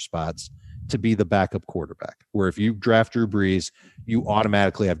roster spots to be the backup quarterback, where if you draft Drew Brees, you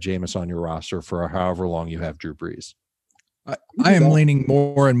automatically have Jameis on your roster for however long you have Drew Brees. I am leaning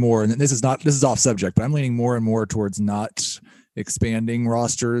more and more, and this is off subject, but I'm leaning more and more towards not expanding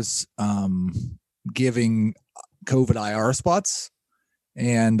rosters, giving COVID IR spots,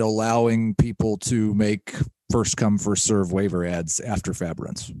 and allowing people to make first come first serve waiver ads after fab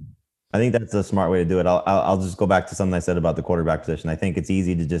runs. I think that's a smart way to do it. I'll just go back to something I said about the quarterback position. I think it's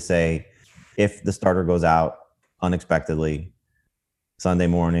easy to just say, if the starter goes out unexpectedly Sunday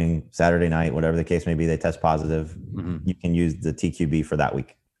morning, Saturday night, whatever the case may be, they test positive, you can use the TQB for that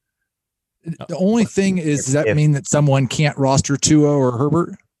week. The only thing is, does that mean that someone can't roster Tua or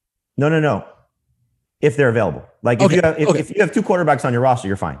Herbert? No. If they're available. Like if you have two quarterbacks on your roster,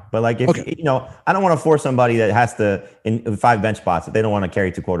 you're fine. But like if I don't want to force somebody that has to in 5 bench spots. If they don't want to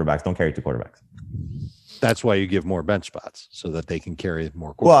carry 2 quarterbacks, don't carry 2 quarterbacks. That's why you give more bench spots so that they can carry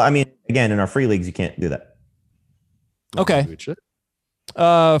more quarterbacks. Well, I mean, again, in our free leagues, you can't do that. Okay.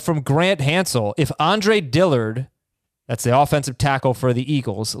 From Grant Hansel, if Andre Dillard, that's the offensive tackle for the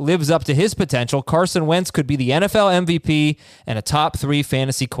Eagles, lives up to his potential, Carson Wentz could be the NFL MVP and a top 3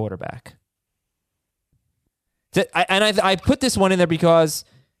 fantasy quarterback. I put this one in there because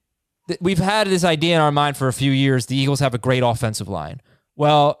we've had this idea in our mind for a few years. The Eagles have a great offensive line.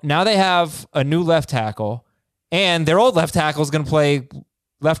 Well, now they have a new left tackle, and their old left tackle is going to play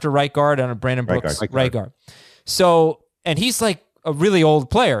left or right guard on Brandon Brooks, right guard. So, and he's like a really old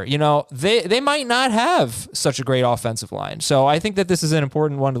player. You know, they might not have such a great offensive line. So I think that this is an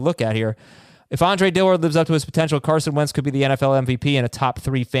important one to look at here. If Andre Dillard lives up to his potential, Carson Wentz could be the NFL MVP and a top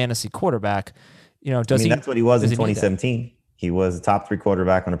 3 fantasy quarterback. You know, that's what he was in 2017. He was a top 3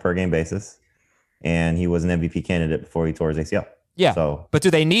 quarterback on a per game basis, and he was an MVP candidate before he tore his ACL. Yeah. But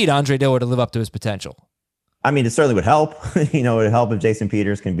do they need Andre Dillard to live up to his potential? I mean, it certainly would help. It would help if Jason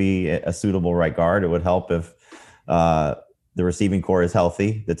Peters can be a suitable right guard. It would help if the receiving core is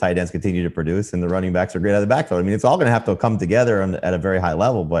healthy, the tight ends continue to produce, and the running backs are great out of the backfield. I mean, it's all going to have to come together at a very high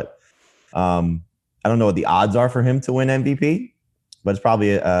level. But I don't know what the odds are for him to win MVP, but it's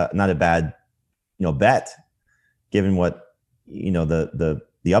probably not a bad bet, given what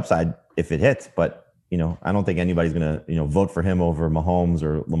the upside if it hits. But I don't think anybody's going to vote for him over Mahomes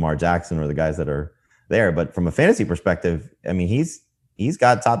or Lamar Jackson or the guys that are there. But from a fantasy perspective, I mean, he's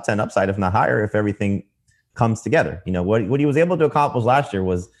got top 10 upside, if not higher, if everything comes together. What he was able to accomplish last year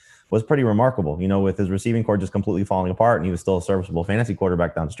was pretty remarkable. With his receiving core just completely falling apart, and he was still a serviceable fantasy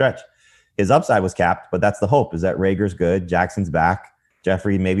quarterback down the stretch. His upside was capped, but that's the hope, is that Rager's good, Jackson's back,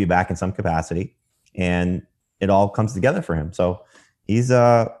 Jeffrey may be back in some capacity, and it all comes together for him. So he's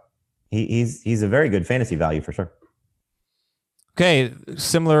a very good fantasy value for sure. Okay,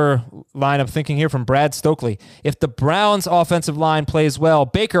 similar line of thinking here from Brad Stokely. If the Browns' offensive line plays well,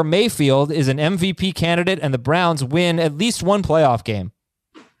 Baker Mayfield is an MVP candidate, and the Browns win at least one playoff game.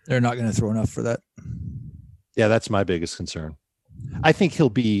 They're not going to throw enough for that. Yeah, that's my biggest concern. I think he'll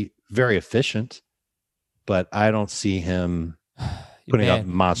be very efficient, but I don't see him putting up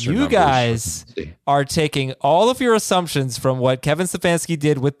monster numbers. You guys are taking all of your assumptions from what Kevin Stefanski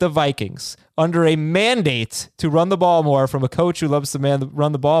did with the Vikings under a mandate to run the ball more from a coach who loves to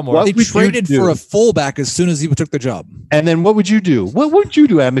run the ball more. They traded for a fullback as soon as he took the job. And then what would you do? What would you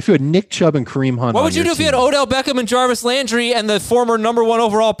do, Adam, if you had Nick Chubb and Kareem Hunt? What would you do if you had Odell Beckham and Jarvis Landry and the former number 1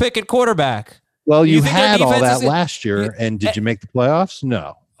 overall pick at quarterback? Well, you had all that last year, and did you make the playoffs?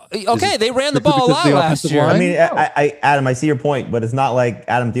 No. Okay, they ran the ball a lot last year. I mean, Adam, I see your point, but it's not like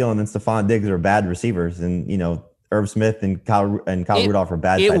Adam Thielen and Stephon Diggs are bad receivers, and Irv Smith and Kyle Rudolph are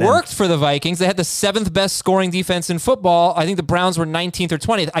bad. It worked for the Vikings. They had the 7th best scoring defense in football. I think the Browns were 19th or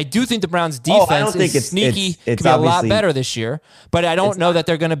 20th. I do think the Browns' defense is sneaky. It could be a lot better this year, but I don't know that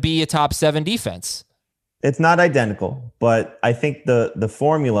they're going to be a top 7 defense. It's not identical, but I think the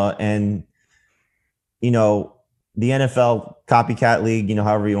formula and the NFL copycat league,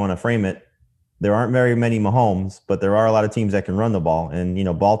 however you want to frame it, there aren't very many Mahomes, but there are a lot of teams that can run the ball. And,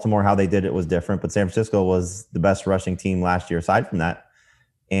 Baltimore, how they did it was different, but San Francisco was the best rushing team last year aside from that.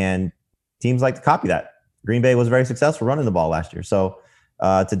 And teams like to copy that. Green Bay was very successful running the ball last year. So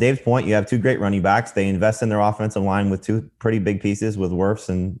to Dave's point, you have 2 great running backs. They invest in their offensive line with 2 pretty big pieces with Wirfs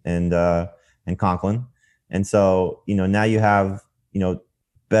and Conklin. And so, now you have,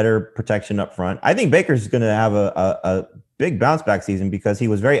 better protection up front. I think Baker's going to have a big bounce back season because he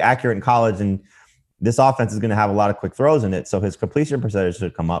was very accurate in college, and this offense is going to have a lot of quick throws in it. So his completion percentage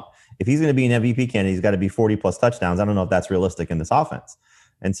should come up. If he's going to be an MVP candidate, he's got to be 40 plus touchdowns. I don't know if that's realistic in this offense.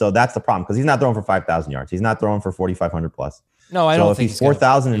 And so that's the problem, because he's not throwing for 5,000 yards. He's not throwing for 4,500 plus. No, I don't think he's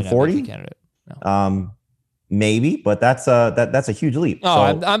 4,040. Maybe, but that's a huge leap. No,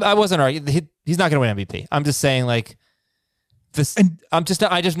 I wasn't arguing. He's not going to win MVP. I'm just saying, like, this. I'm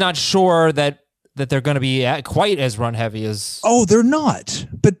just not sure that they're going to be quite as run heavy as. Oh, they're not.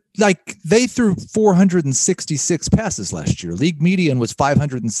 But like, they threw 466 passes last year. League median was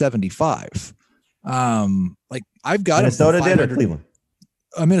 575. Like, I've got Minnesota did, or Cleveland.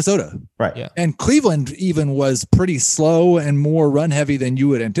 Minnesota. Right. Yeah. And Cleveland even was pretty slow and more run heavy than you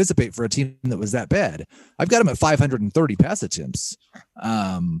would anticipate for a team that was that bad. I've got them at 530 pass attempts.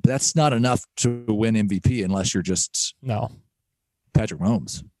 That's not enough to win MVP unless you're just Patrick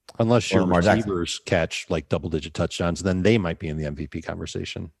Mahomes. Unless your receivers catch like double-digit touchdowns, then they might be in the MVP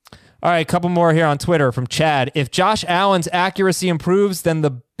conversation. All right, a couple more here on Twitter from Chad. If Josh Allen's accuracy improves, then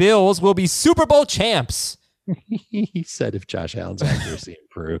the Bills will be Super Bowl champs. He said if Josh Allen's accuracy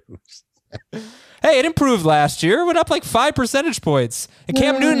improves. Hey, it improved last year. It went up like 5 percentage points. And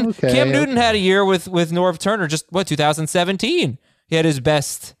Cam Newton had a year with Norv Turner, just 2017. He had his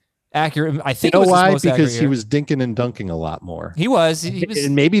best accurate. I think. You know it was why? his most Because accurate he was dinking and dunking a lot more. He was.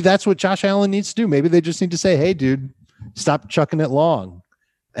 And maybe that's what Josh Allen needs to do. Maybe they just need to say, "Hey, dude, stop chucking it long,"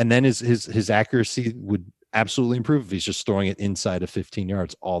 and then his accuracy would absolutely improve if he's just throwing it inside of 15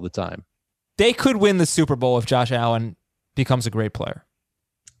 yards all the time. They could win the Super Bowl if Josh Allen becomes a great player.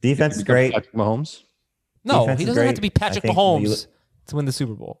 Defense is great. Patrick Mahomes? No, Defense he is doesn't have great. to be Patrick Mahomes to win the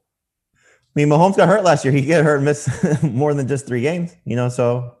Super Bowl. I mean, Mahomes got hurt last year. He get hurt and miss more than just 3 games,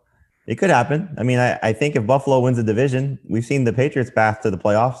 so it could happen. I mean, I think if Buffalo wins the division, we've seen the Patriots path to the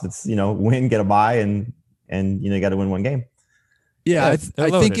playoffs. It's, win, get a bye, and you got to win 1 game. Yeah, I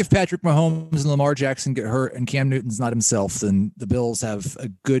think if Patrick Mahomes and Lamar Jackson get hurt and Cam Newton's not himself, then the Bills have a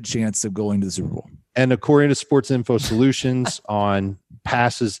good chance of going to the Super Bowl. And according to Sports Info Solutions, on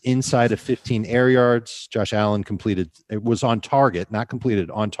passes inside of 15 air yards, Josh Allen was on target, not completed,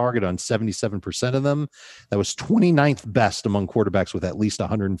 on target on 77% of them. That was 29th best among quarterbacks with at least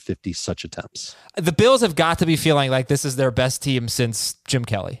 150 such attempts. The Bills have got to be feeling like this is their best team since Jim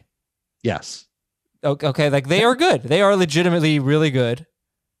Kelly. Yes. Okay, like they are good. They are legitimately really good.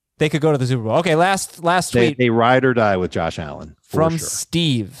 They could go to the Super Bowl. Okay, last tweet. They ride or die with Josh Allen. From sure.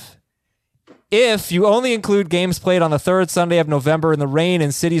 Steve. If you only include games played on the 3rd Sunday of November in the rain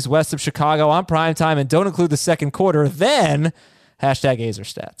in cities west of Chicago on primetime and don't include the second quarter, then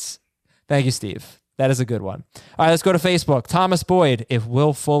 #AzerStats. Thank you, Steve. That is a good one. All right, let's go to Facebook. Thomas Boyd. If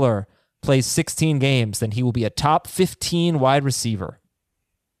Will Fuller plays 16 games, then he will be a top 15 wide receiver.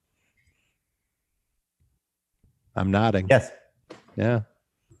 I'm nodding. Yes. Yeah.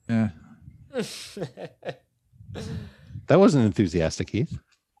 Yeah. That wasn't enthusiastic, Heath.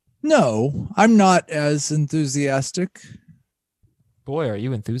 No, I'm not as enthusiastic. Boy, are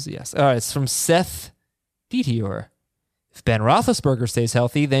you enthusiastic. All right, it's from Seth Detior. If Ben Roethlisberger stays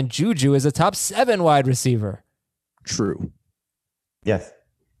healthy, then Juju is a top 7 wide receiver. True. Yes.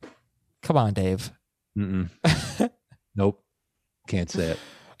 Come on, Dave. Nope. Can't say it.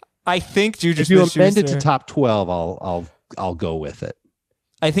 I think Juju. If you amend it to top 12, I'll go with it.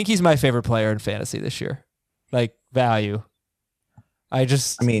 I think he's my favorite player in fantasy this year. Like value. If he's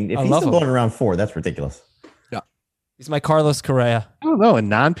still him. going around 4, that's ridiculous. Yeah. He's my Carlos Correa. I don't know. In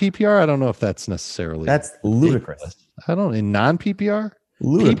non-PPR, I don't know if that's necessarily. That's ludicrous. I don't. In non-PPR,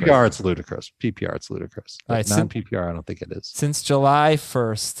 Ludicrous. PPR, it's ludicrous. PPR, it's ludicrous. All right, non-PPR, I don't think it is. Since July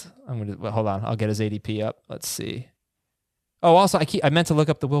 1st, hold on. I'll get his ADP up. Let's see. Oh, also, I meant to look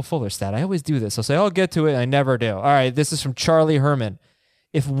up the Will Fuller stat. I always do this. I'll say, I'll get to it. And I never do. All right, this is from Charlie Herman.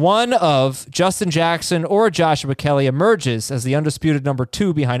 If one of Justin Jackson or Joshua Kelly emerges as the undisputed number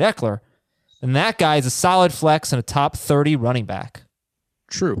 2 behind Eckler, then that guy is a solid flex and a top 30 running back.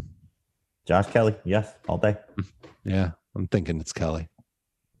 True. Josh Kelly. Yes, all day. Yeah, I'm thinking it's Kelly.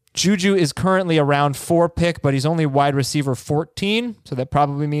 Juju is currently a round 4 pick, but he's only wide receiver 14. So that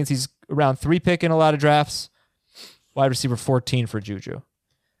probably means he's around 3 pick in a lot of drafts. Wide receiver 14 for Juju.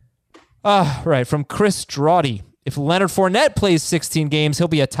 Right. From Chris Drawdy. If Leonard Fournette plays 16 games, he'll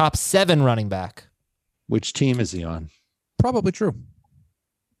be a top 7 running back. Which team is he on? Probably true.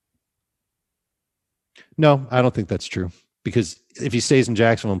 No, I don't think that's true. Because if he stays in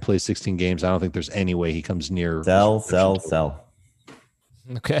Jacksonville and plays 16 games, I don't think there's any way he comes near. Sell.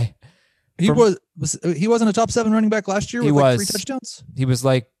 Okay. He wasn't a top 7 running back last year with like 3 touchdowns? He was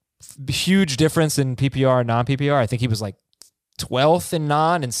like huge difference in PPR and non-PPR. I think he was like 12th in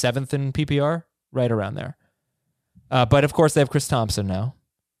non and 7th in PPR, right around there. But of course, they have Chris Thompson now.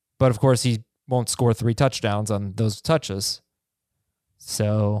 But of course, he won't score 3 touchdowns on those touches.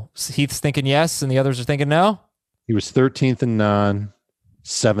 So Heath's thinking yes, and the others are thinking no. He was 13th in non,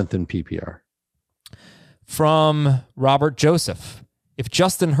 7th in PPR. From Robert Joseph. If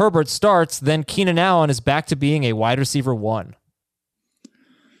Justin Herbert starts, then Keenan Allen is back to being a wide receiver 1.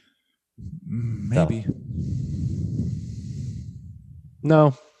 Maybe.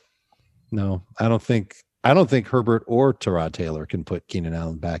 No, I don't think Herbert or Tyrod Taylor can put Keenan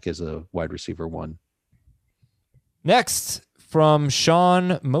Allen back as a wide receiver 1. Next, from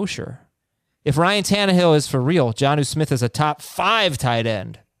Sean Mosher. If Ryan Tannehill is for real, Jonnu Smith is a top 5 tight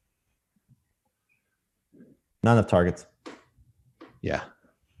end. Not enough targets. Yeah.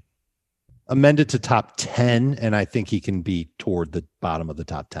 Amend it to top 10, and I think he can be toward the bottom of the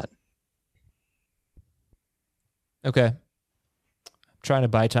top 10. Okay. trying to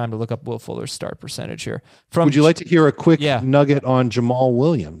buy time to look up Will Fuller's start percentage here. Would you like to hear a quick nugget on Jamal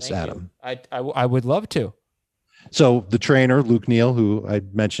Williams, Adam? I would love to. So the trainer, Luke Neal, who I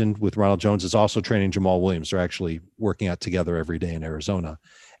mentioned with Ronald Jones, is also training Jamal Williams. They're actually working out together every day in Arizona.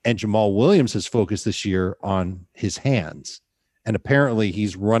 And Jamal Williams has focused this year on his hands. And apparently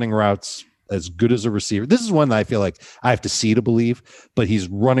he's running routes as good as a receiver. This is one that I feel like I have to see to believe, but he's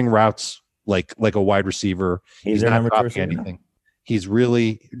running routes like a wide receiver. He's not dropping anything. He's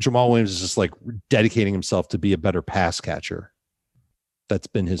really, Jamal Williams is just like dedicating himself to be a better pass catcher. That's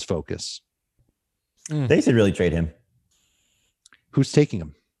been his focus. They should really trade him. Who's taking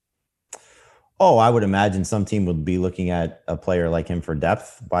him? Oh, I would imagine some team would be looking at a player like him for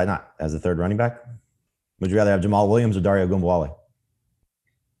depth. Why not as a third running back? Would you rather have Jamal Williams or Dario Gumbawale?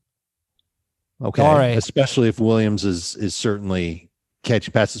 Okay. All right. Especially if Williams is certainly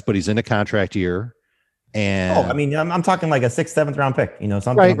catching passes, but he's in a contract year. And I mean, I'm talking like a 6th, 7th round pick,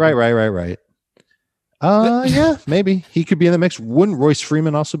 something. Right. Yeah, maybe he could be in the mix. Wouldn't Royce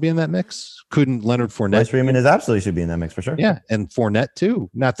Freeman also be in that mix? Couldn't Leonard Fournette? Royce Freeman absolutely should be in that mix for sure. Yeah, and Fournette too.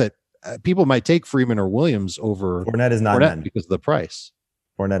 Not that people might take Freeman or Williams over Fournette is not Fournette because of the price.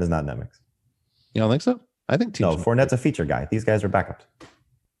 Fournette is not in that mix. You don't think so? I think no. Fournette's a feature guy. These guys are backups.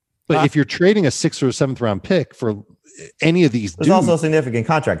 But if you're trading a 6th or 7th round pick for any of these, there's also significant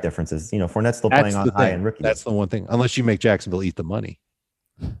contract differences. Fournette's still playing on high end rookie. That's the one thing. Unless you make Jacksonville eat the money.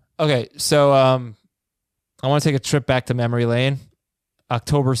 Okay, so I want to take a trip back to memory lane.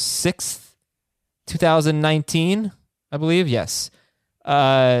 October 6th, 2019, I believe. Yes.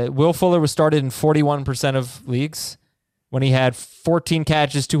 Will Fuller was started in 41% of leagues when he had 14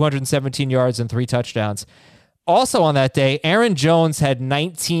 catches, 217 yards, and 3 touchdowns. Also on that day, Aaron Jones had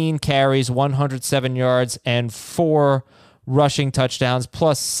 19 carries, 107 yards, and 4 rushing touchdowns,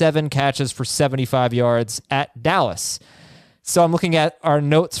 plus 7 catches for 75 yards at Dallas. So I'm looking at our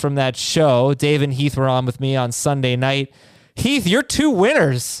notes from that show. Dave and Heath were on with me on Sunday night. Heath, you're 2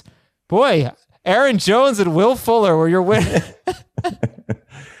 winners. Boy, Aaron Jones and Will Fuller were your winners.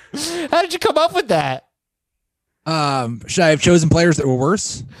 How did you come up with that? Should I have chosen players that were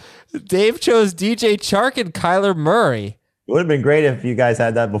worse? Dave chose DJ Chark and Kyler Murray. It would have been great if you guys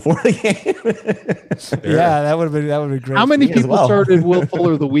had that before the game. Yeah, that would have been great. How many people started Will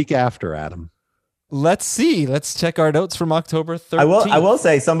Fuller the week after, Adam? Let's see. Let's check our notes from October 13th. I will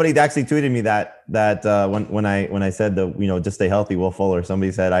say somebody actually tweeted me that when I said just stay healthy, Will Fuller.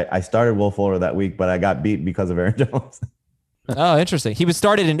 Somebody said I started Will Fuller that week, but I got beat because of Aaron Jones. Oh, interesting. He was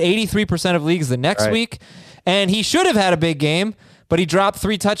started in 83% of leagues the next week, and he should have had a big game, but he dropped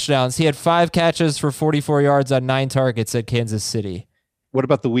 3 touchdowns. He had 5 catches for 44 yards on 9 targets at Kansas City. What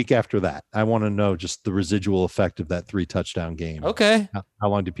about the week after that? I want to know just the residual effect of that 3 touchdown game. Okay. How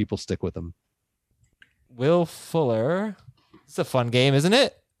long do people stick with him? Will Fuller. It's a fun game, isn't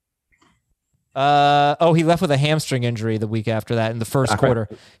it? He left with a hamstring injury the week after that in the first quarter.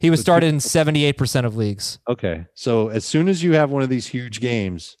 He was started in 78% of leagues. Okay. So as soon as you have one of these huge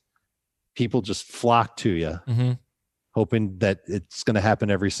games, people just flock to you, hoping that it's going to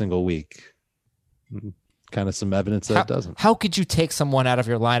happen every single week. Kind of some evidence that it doesn't. How could you take someone out of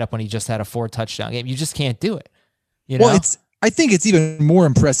your lineup when he just had a 4 touchdown game? You just can't do it. Well, I think it's even more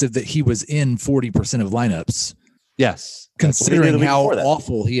impressive that he was in 40% of lineups. Yes. Considering how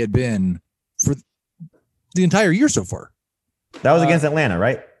awful he had been for the entire year so far. That was against Atlanta,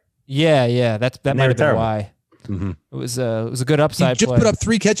 right? Yeah. That might have been why. Mm-hmm. It was a good upside play. He just put up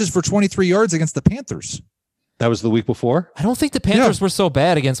 3 catches for 23 yards against the Panthers. That was the week before? I don't think the Panthers were so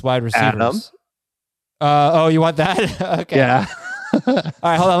bad against wide receivers. Adam? You want that? Okay. Yeah. All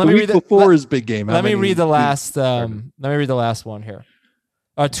right, hold on. Let me read before his big game. Let me read the last. Let me read the last one here.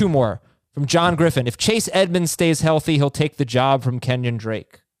 2 more from John Griffin. If Chase Edmonds stays healthy, he'll take the job from Kenyon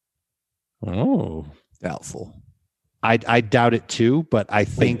Drake. Oh, doubtful. I doubt it too, but I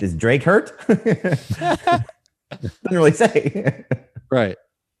think is Drake hurt? Doesn't really say. Right.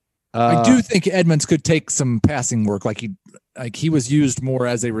 I do think Edmonds could take some passing work, like he was used more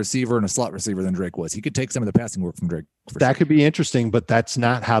as a receiver and a slot receiver than Drake was. He could take some of the passing work from Drake. That could be interesting, but that's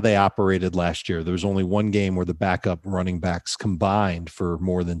not how they operated last year. There was only one game where the backup running backs combined for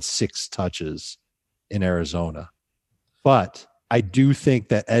more than 6 touches in Arizona. But I do think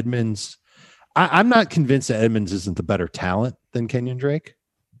that Edmonds, I'm not convinced that Edmonds isn't the better talent than Kenyon Drake.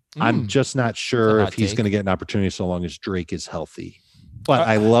 I'm just not sure if he's going to get an opportunity so long as Drake is healthy. But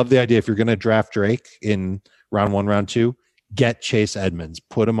I love the idea. If you're going to draft Drake in round 1, round 2, get Chase Edmonds,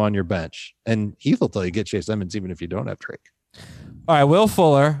 put him on your bench. And Heath will tell you get Chase Edmonds even if you don't have Drake. All right, Will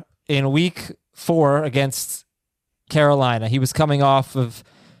Fuller in week 4 against Carolina. He was coming off of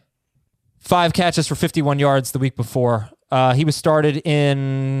 5 catches for 51 yards the week before. He was started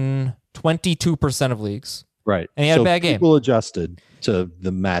in 22% of leagues. Right. And he had a bad game. People adjusted to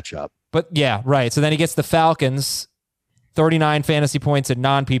the matchup. But yeah, right. So then he gets the Falcons, 39 fantasy points in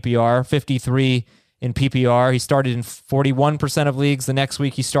non-PPR, 53 in PPR. He started in 41% of leagues. The next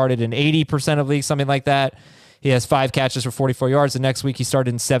week he started in 80% of leagues, something like that. He has 5 catches for 44 yards. The next week he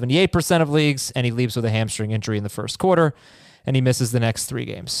started in 78% of leagues, and he leaves with a hamstring injury in the first quarter, and he misses the next 3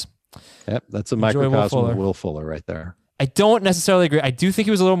 games. Yep, that's a microcosm of Will Fuller right there. I don't necessarily agree. I do think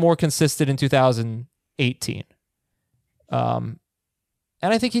he was a little more consistent in 2018. And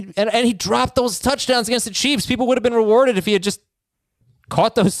I think he dropped those touchdowns against the Chiefs. People would have been rewarded if he had just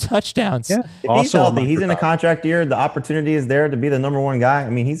caught those touchdowns. Yeah. If he's healthy, he's in a contract year. The opportunity is there to be the number 1 guy. I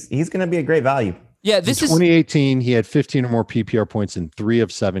mean, he's going to be a great value. Yeah, in 2018, he had 15 or more PPR points in 3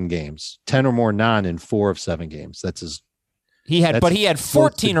 of 7 games, 10 or more non in 4 of 7 games. That's his. He had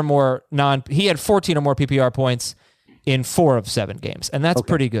 14 or more He had 14 or more PPR points in 4 of 7 games, and that's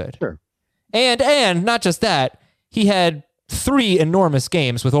pretty good. Sure. And not just that, he had 3 enormous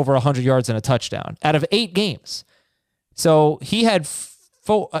games with over 100 yards and a touchdown out of 8 games. So he had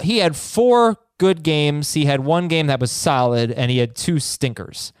 4 good games. He had 1 game that was solid, and he had 2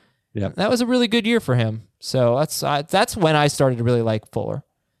 stinkers. Yeah, that was a really good year for him. So that's when I started to really like Fuller.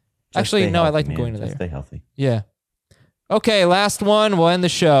 Actually, no, I like him going to there. Stay healthy. Yeah. Okay, last one. We'll end the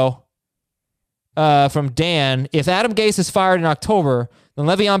show. From Dan, if Adam Gase is fired in October, then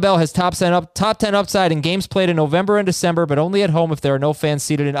Le'Veon Bell has top 10 upside in games played in November and December, but only at home if there are no fans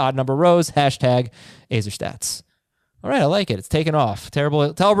seated in odd number rows. Hashtag AzerStats. All right, I like it. It's taken off.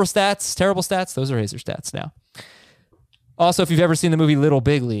 Terrible stats. Those are Azer Stats now. Also, if you've ever seen the movie Little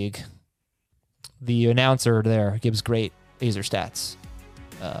Big League, the announcer there gives great Azer Stats.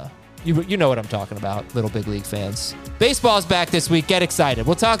 You know what I'm talking about, Little Big League fans. Baseball's back this week. Get excited.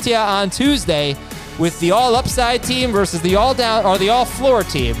 We'll talk to you on Tuesday with the all upside team versus the all down or the all floor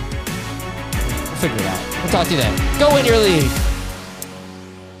team. We'll figure it out. We'll talk to you then. Go win your league.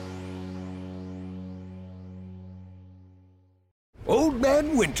 Old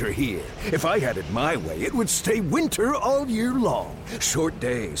Man Winter here. If I had it my way, it would stay winter all year long. Short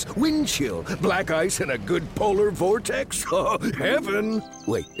days, wind chill, black ice, and a good polar vortex. Oh, heaven.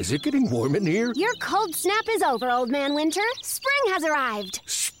 Wait, is it getting warm in here? Your cold snap is over, Old Man Winter. Spring has arrived.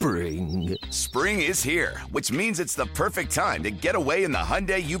 Spring. Spring is here, which means it's the perfect time to get away in the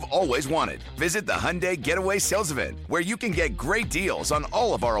Hyundai you've always wanted. Visit the Hyundai Getaway Sales Event, where you can get great deals on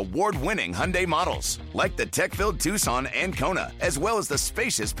all of our award-winning Hyundai models, like the tech-filled Tucson and Kona, as well as the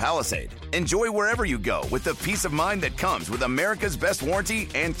spacious Palisade. Enjoy wherever you go with the peace of mind that comes with America's best warranty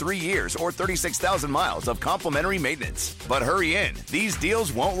and 3 years or 36,000 miles of complimentary maintenance. But hurry in, these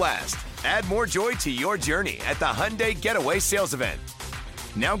deals won't last. Add more joy to your journey at the Hyundai Getaway Sales Event.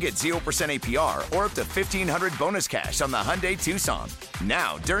 Now get 0% APR or up to $1,500 bonus cash on the Hyundai Tucson.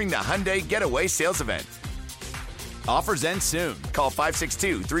 Now during the Hyundai Getaway Sales Event. Offers end soon. Call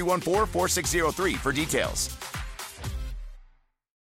 562-314-4603 for details.